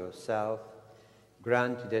us to yourself,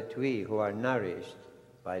 grant that we who are nourished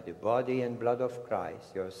by the body and blood of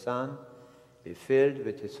Christ, your Son, be filled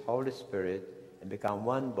with his Holy Spirit and become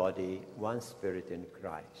one body, one spirit in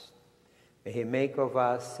Christ. May he make of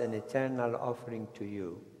us an eternal offering to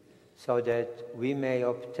you, so that we may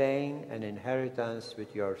obtain an inheritance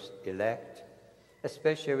with your elect,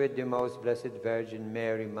 especially with the most blessed Virgin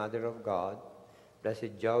Mary, Mother of God,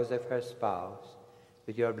 blessed Joseph, her spouse,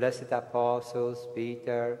 with your blessed apostles,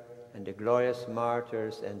 Peter, and the glorious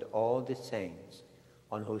martyrs, and all the saints,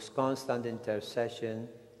 on whose constant intercession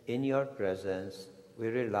in your presence we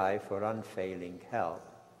rely for unfailing help.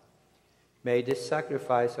 May this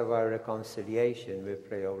sacrifice of our reconciliation, we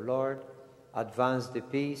pray, O Lord, advance the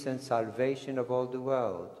peace and salvation of all the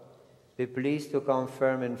world. Be pleased to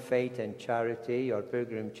confirm in faith and charity your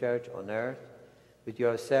pilgrim church on earth, with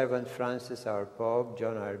your servant Francis, our Pope,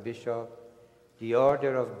 John, our Bishop, the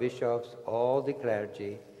order of bishops, all the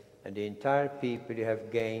clergy, and the entire people you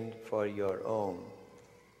have gained for your own.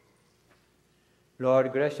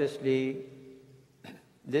 Lord,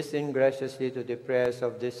 listen graciously to the prayers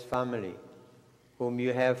of this family, whom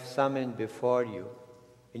you have summoned before you.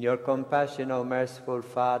 In your compassion, O merciful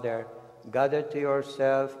Father, gather to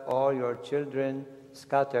yourself all your children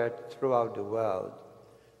scattered throughout the world.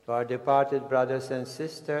 To our departed brothers and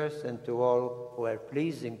sisters, and to all who are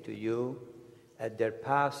pleasing to you at their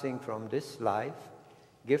passing from this life,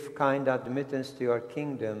 give kind admittance to your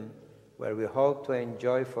kingdom, where we hope to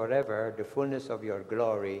enjoy forever the fullness of your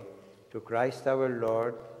glory, through Christ our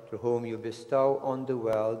Lord, through whom you bestow on the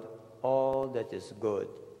world all that is good.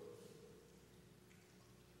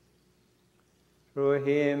 Through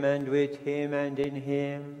him, and with him, and in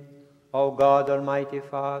him, O God, Almighty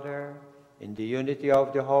Father, in the unity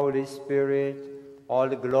of the Holy Spirit, all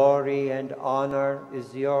glory and honor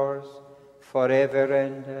is yours forever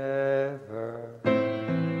and ever.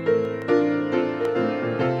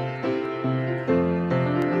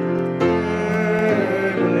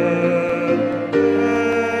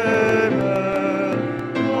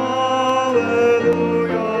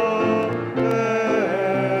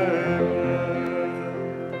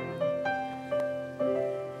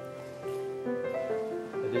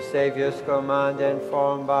 Savior's command, and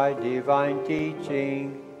formed by divine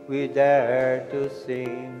teaching, we dare to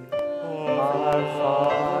sing. Our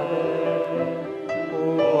Father,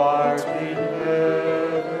 who art in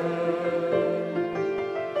heaven,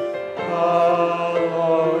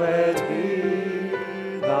 hallowed be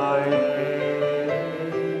thy name.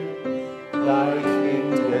 Thy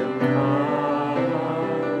kingdom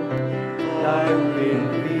come, thy will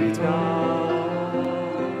be done.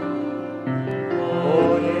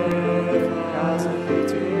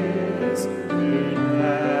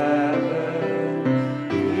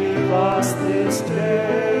 This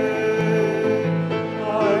day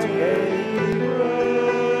our daily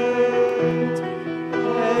bread,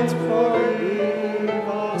 and forgive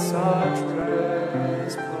us our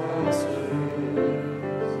trespasses,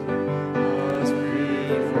 as we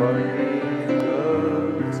forgive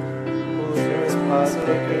those who trespass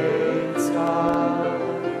against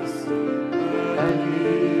us, and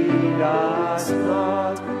lead us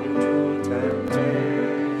not into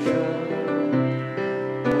temptation,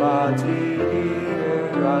 but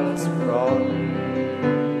deliver us from evil.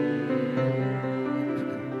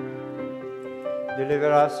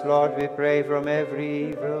 Deliver us, Lord, we pray, from every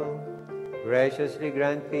evil. Graciously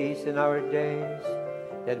grant peace in our days,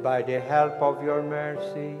 that by the help of your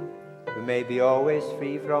mercy we may be always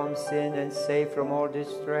free from sin and safe from all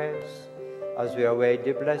distress, as we await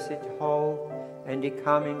the blessed hope and the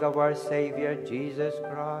coming of our Savior, Jesus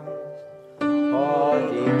Christ. For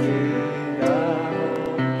the kingdom,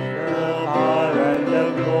 power and the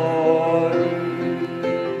glory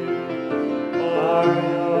are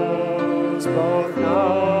yours, both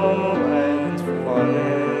now and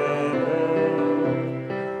forever.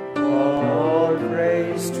 All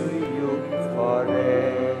praise to you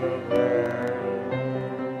forever.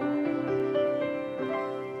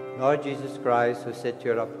 Lord Jesus Christ, who said to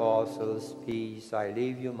your apostles, "Peace I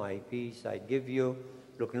leave you, my peace I give you,"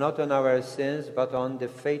 look not on our sins, but on the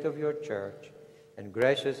faith of your church, and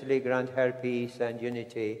graciously grant her peace and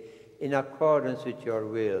unity in accordance with your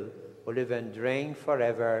will, who live and reign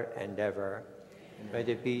forever and ever. May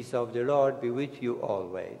the peace of the Lord be with you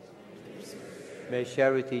always. May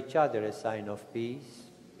share with each other a sign of peace.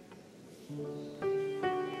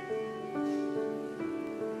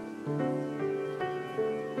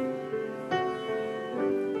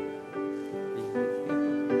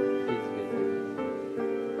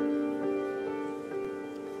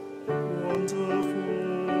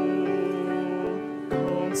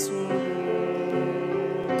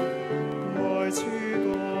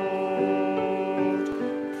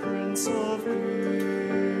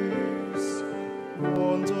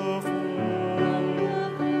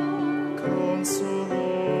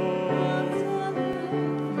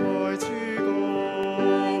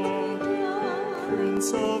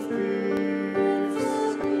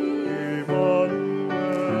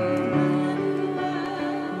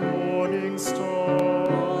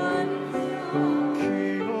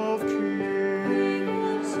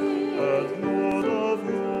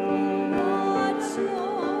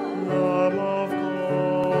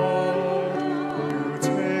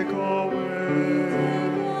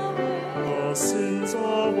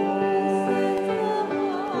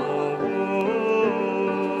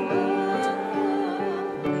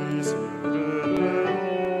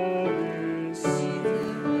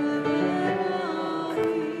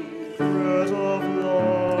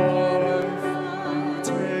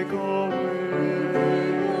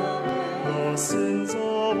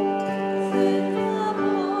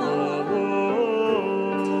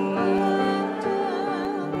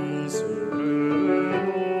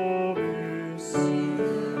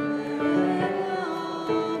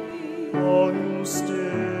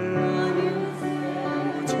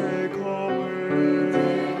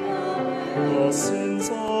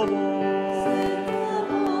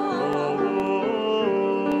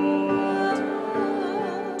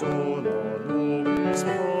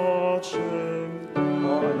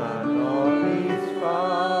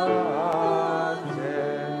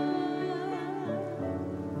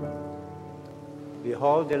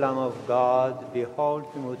 Behold the Lamb of God, behold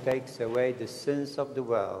him who takes away the sins of the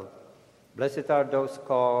world. Blessed are those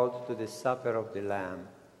called to the supper of the Lamb.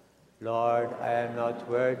 Lord, I am not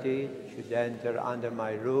worthy you should enter under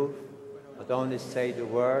my roof, but only say the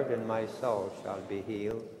word and my soul shall be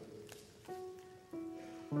healed.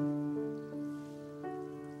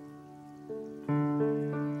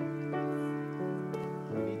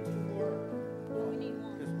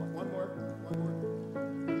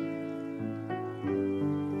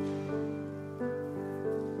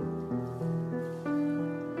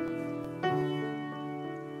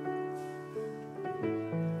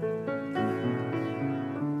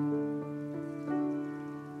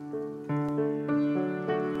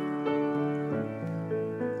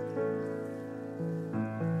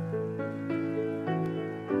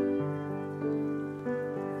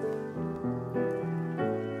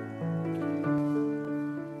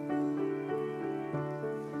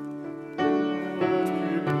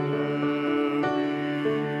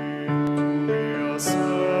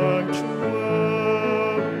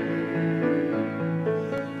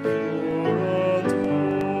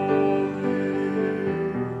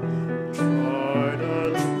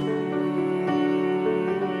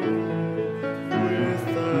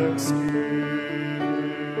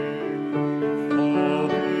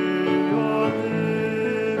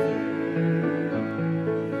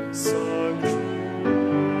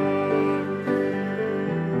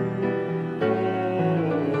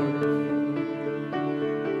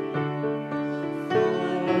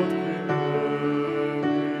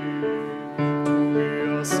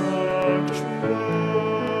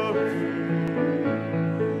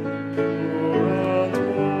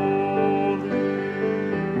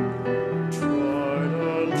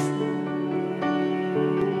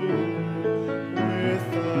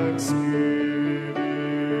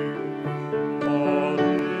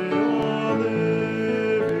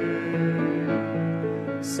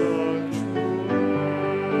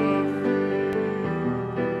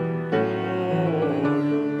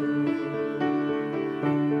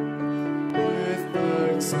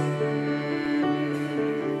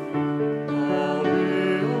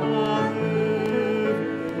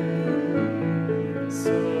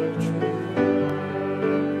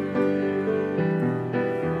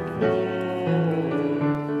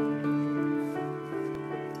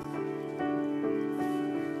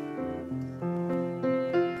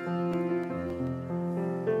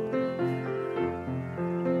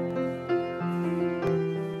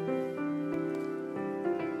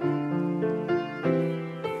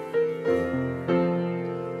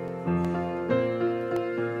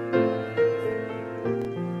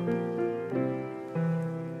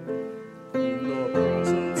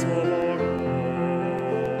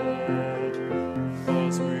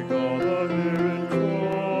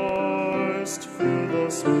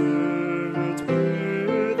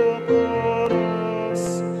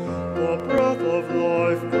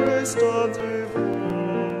 chaste and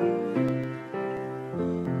divine.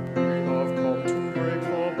 We have come to break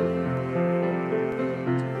the bread.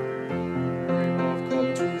 We have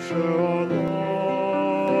come to share our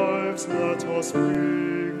lives. Let us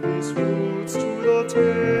bring these fruits to the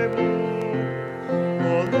table.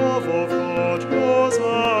 The love of God, yours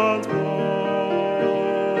and mine.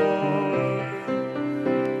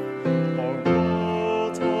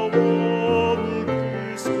 Ancatavani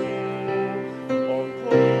Christo,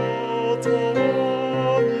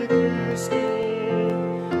 Ancatavani Christo.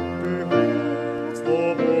 Behold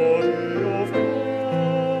the body of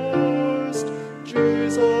Christ,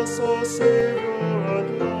 Jesus our Savior and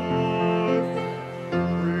life.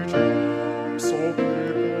 Rejoice, O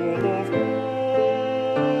people of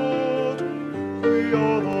God, we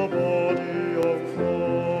are the body of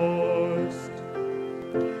Christ.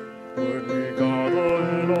 When we gather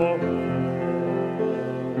in our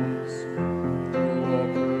homes, through our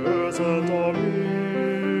prayers and our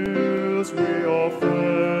meals, we are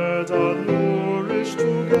fed and nourished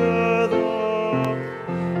together.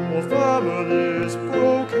 Our families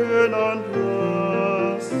broken and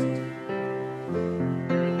blessed.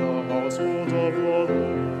 In the household of the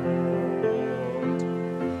Lord,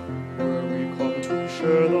 where we come to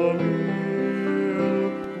share the meal,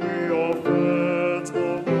 we are fed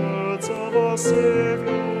the words of our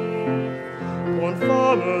Savior. One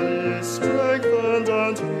family strengthened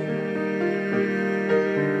and healed.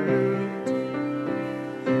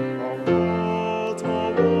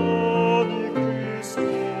 Ancatavani Christo,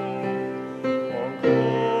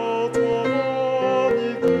 Ancatavani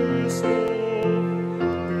Christo.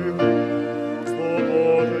 Behold the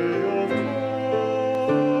body of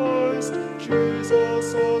Christ,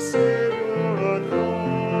 Jesus our Savior and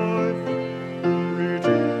life.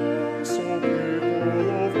 Rejoice, O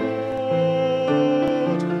people of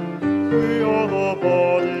God, we are the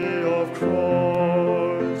body of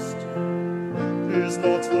Christ. Is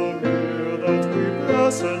not the meal that we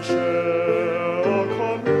bless and share a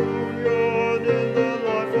communion in the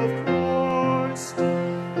life of Christ?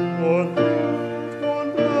 One bread,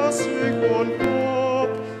 one blessing, one cup,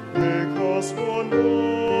 make us one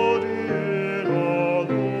body in our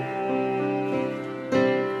Lord.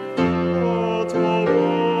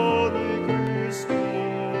 Ancatavani Christo,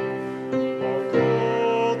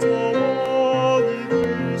 Ancatavani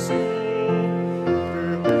Christo.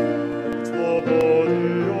 Behold the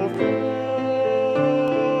body of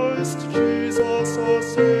Christ, Jesus our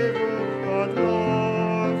Savior and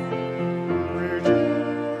life.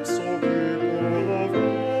 Rejoice, O people of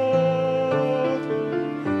God,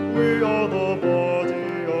 we are the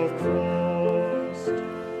body of Christ.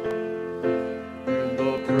 In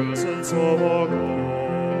the presence of our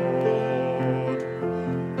God,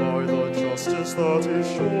 by the justice that is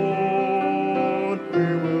shown, we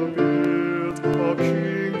will build a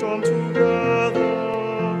kingdom together.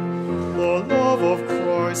 The love of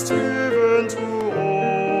Christ given to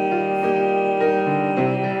all.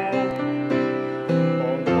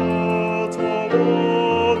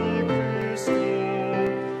 Ancatavani Christo,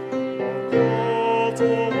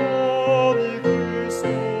 Ancatavani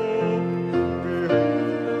Christo.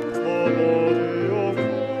 Behold the body of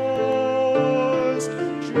Christ,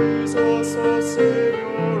 Jesus our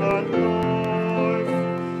Savior and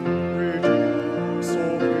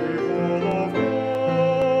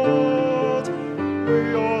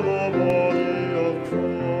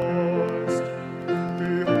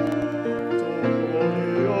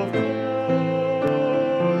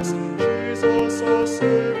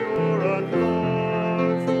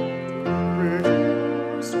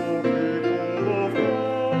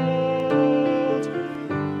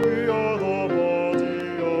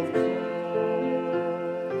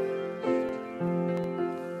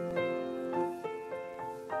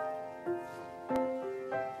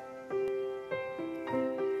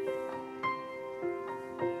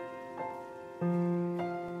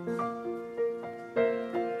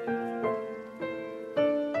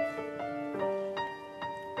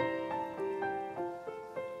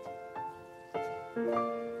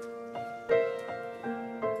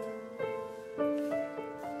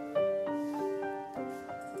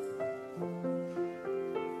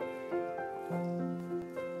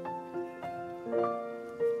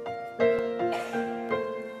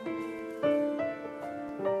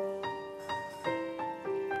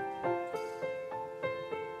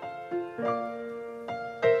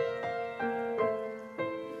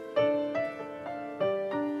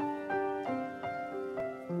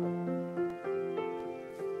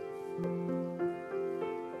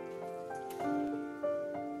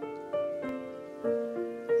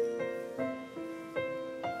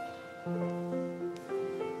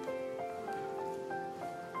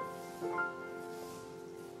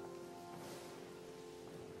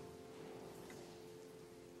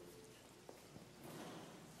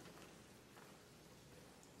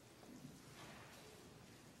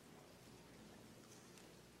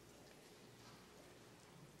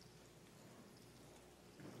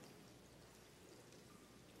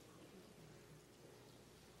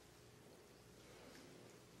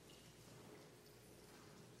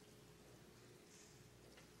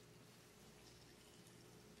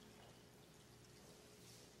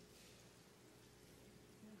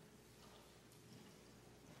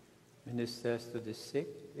Ministers to the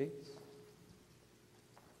sick, please.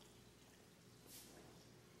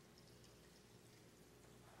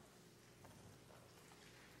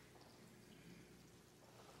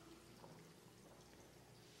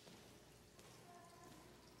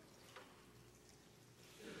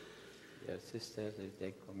 Dear sisters, as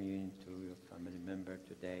they communion to your family member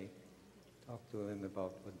today, talk to them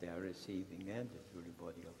about what they are receiving and the truly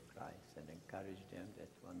body of Christ, and encourage them that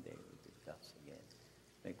one day will be with us again.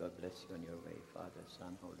 May God bless you on your way, Father,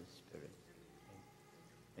 Son, Holy Spirit.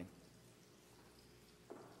 Thank you.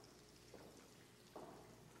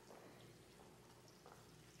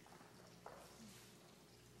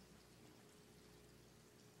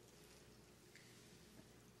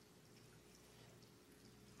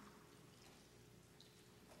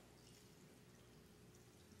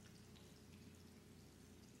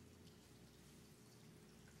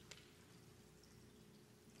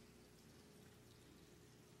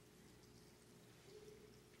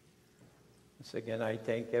 Once again, I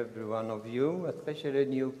thank every one of you, especially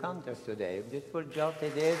newcomers today. Beautiful job they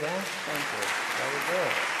did, eh? Thank you. Very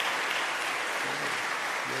good.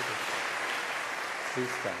 Beautiful.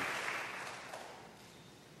 Please stand.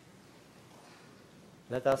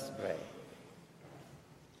 Let us pray.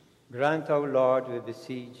 Grant, O Lord, we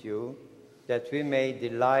beseech you, that we may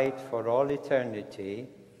delight for all eternity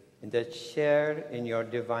in that share in your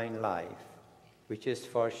divine life, which is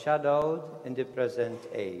foreshadowed in the present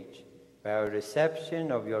age, by our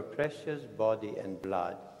reception of your precious body and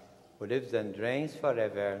blood, who lives and reigns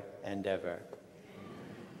forever and ever.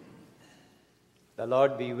 The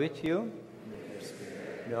Lord be with you.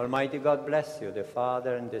 The Almighty God bless you, the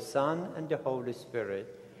Father and the Son and the Holy Spirit.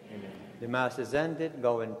 Amen. The Mass is ended.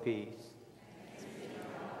 Go in peace.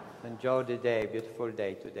 Enjoy the day, beautiful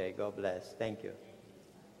day today. God bless. Thank you.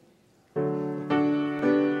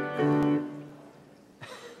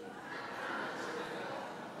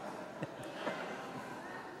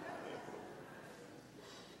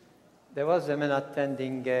 There was a man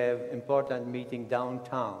attending an important meeting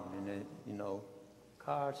downtown, and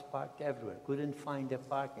cars parked everywhere. Couldn't find a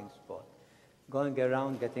parking spot. Going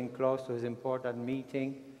around, getting close to his important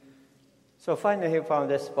meeting. So finally he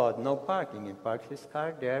found a spot, no parking. He parked his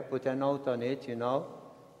car there, put a note on it,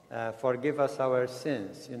 forgive us our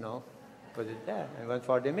sins, put it there, and went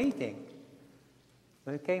for the meeting.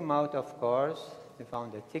 When he came out, of course, he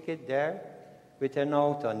found a ticket there with a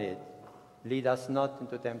note on it. Lead us not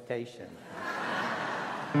into temptation.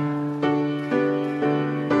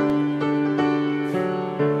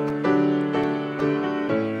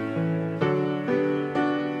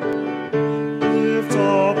 Lift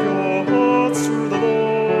up your hearts to the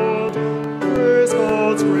Lord. Praise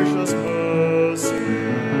God's gracious mercy.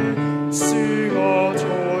 Sing out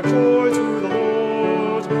your joy to the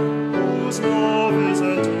Lord, whose love is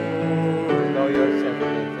enduring. Allow yourself.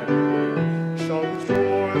 Shout with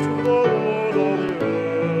joy to the Lord of the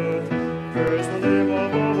earth. Praise the name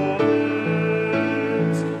of our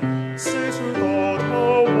names. Say to God,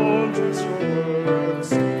 how wondrous your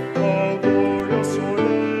works, how glorious your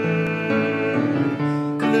name.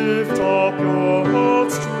 Lift up your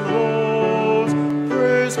hearts to the Lord.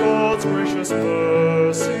 Praise God's gracious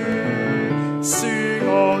mercy.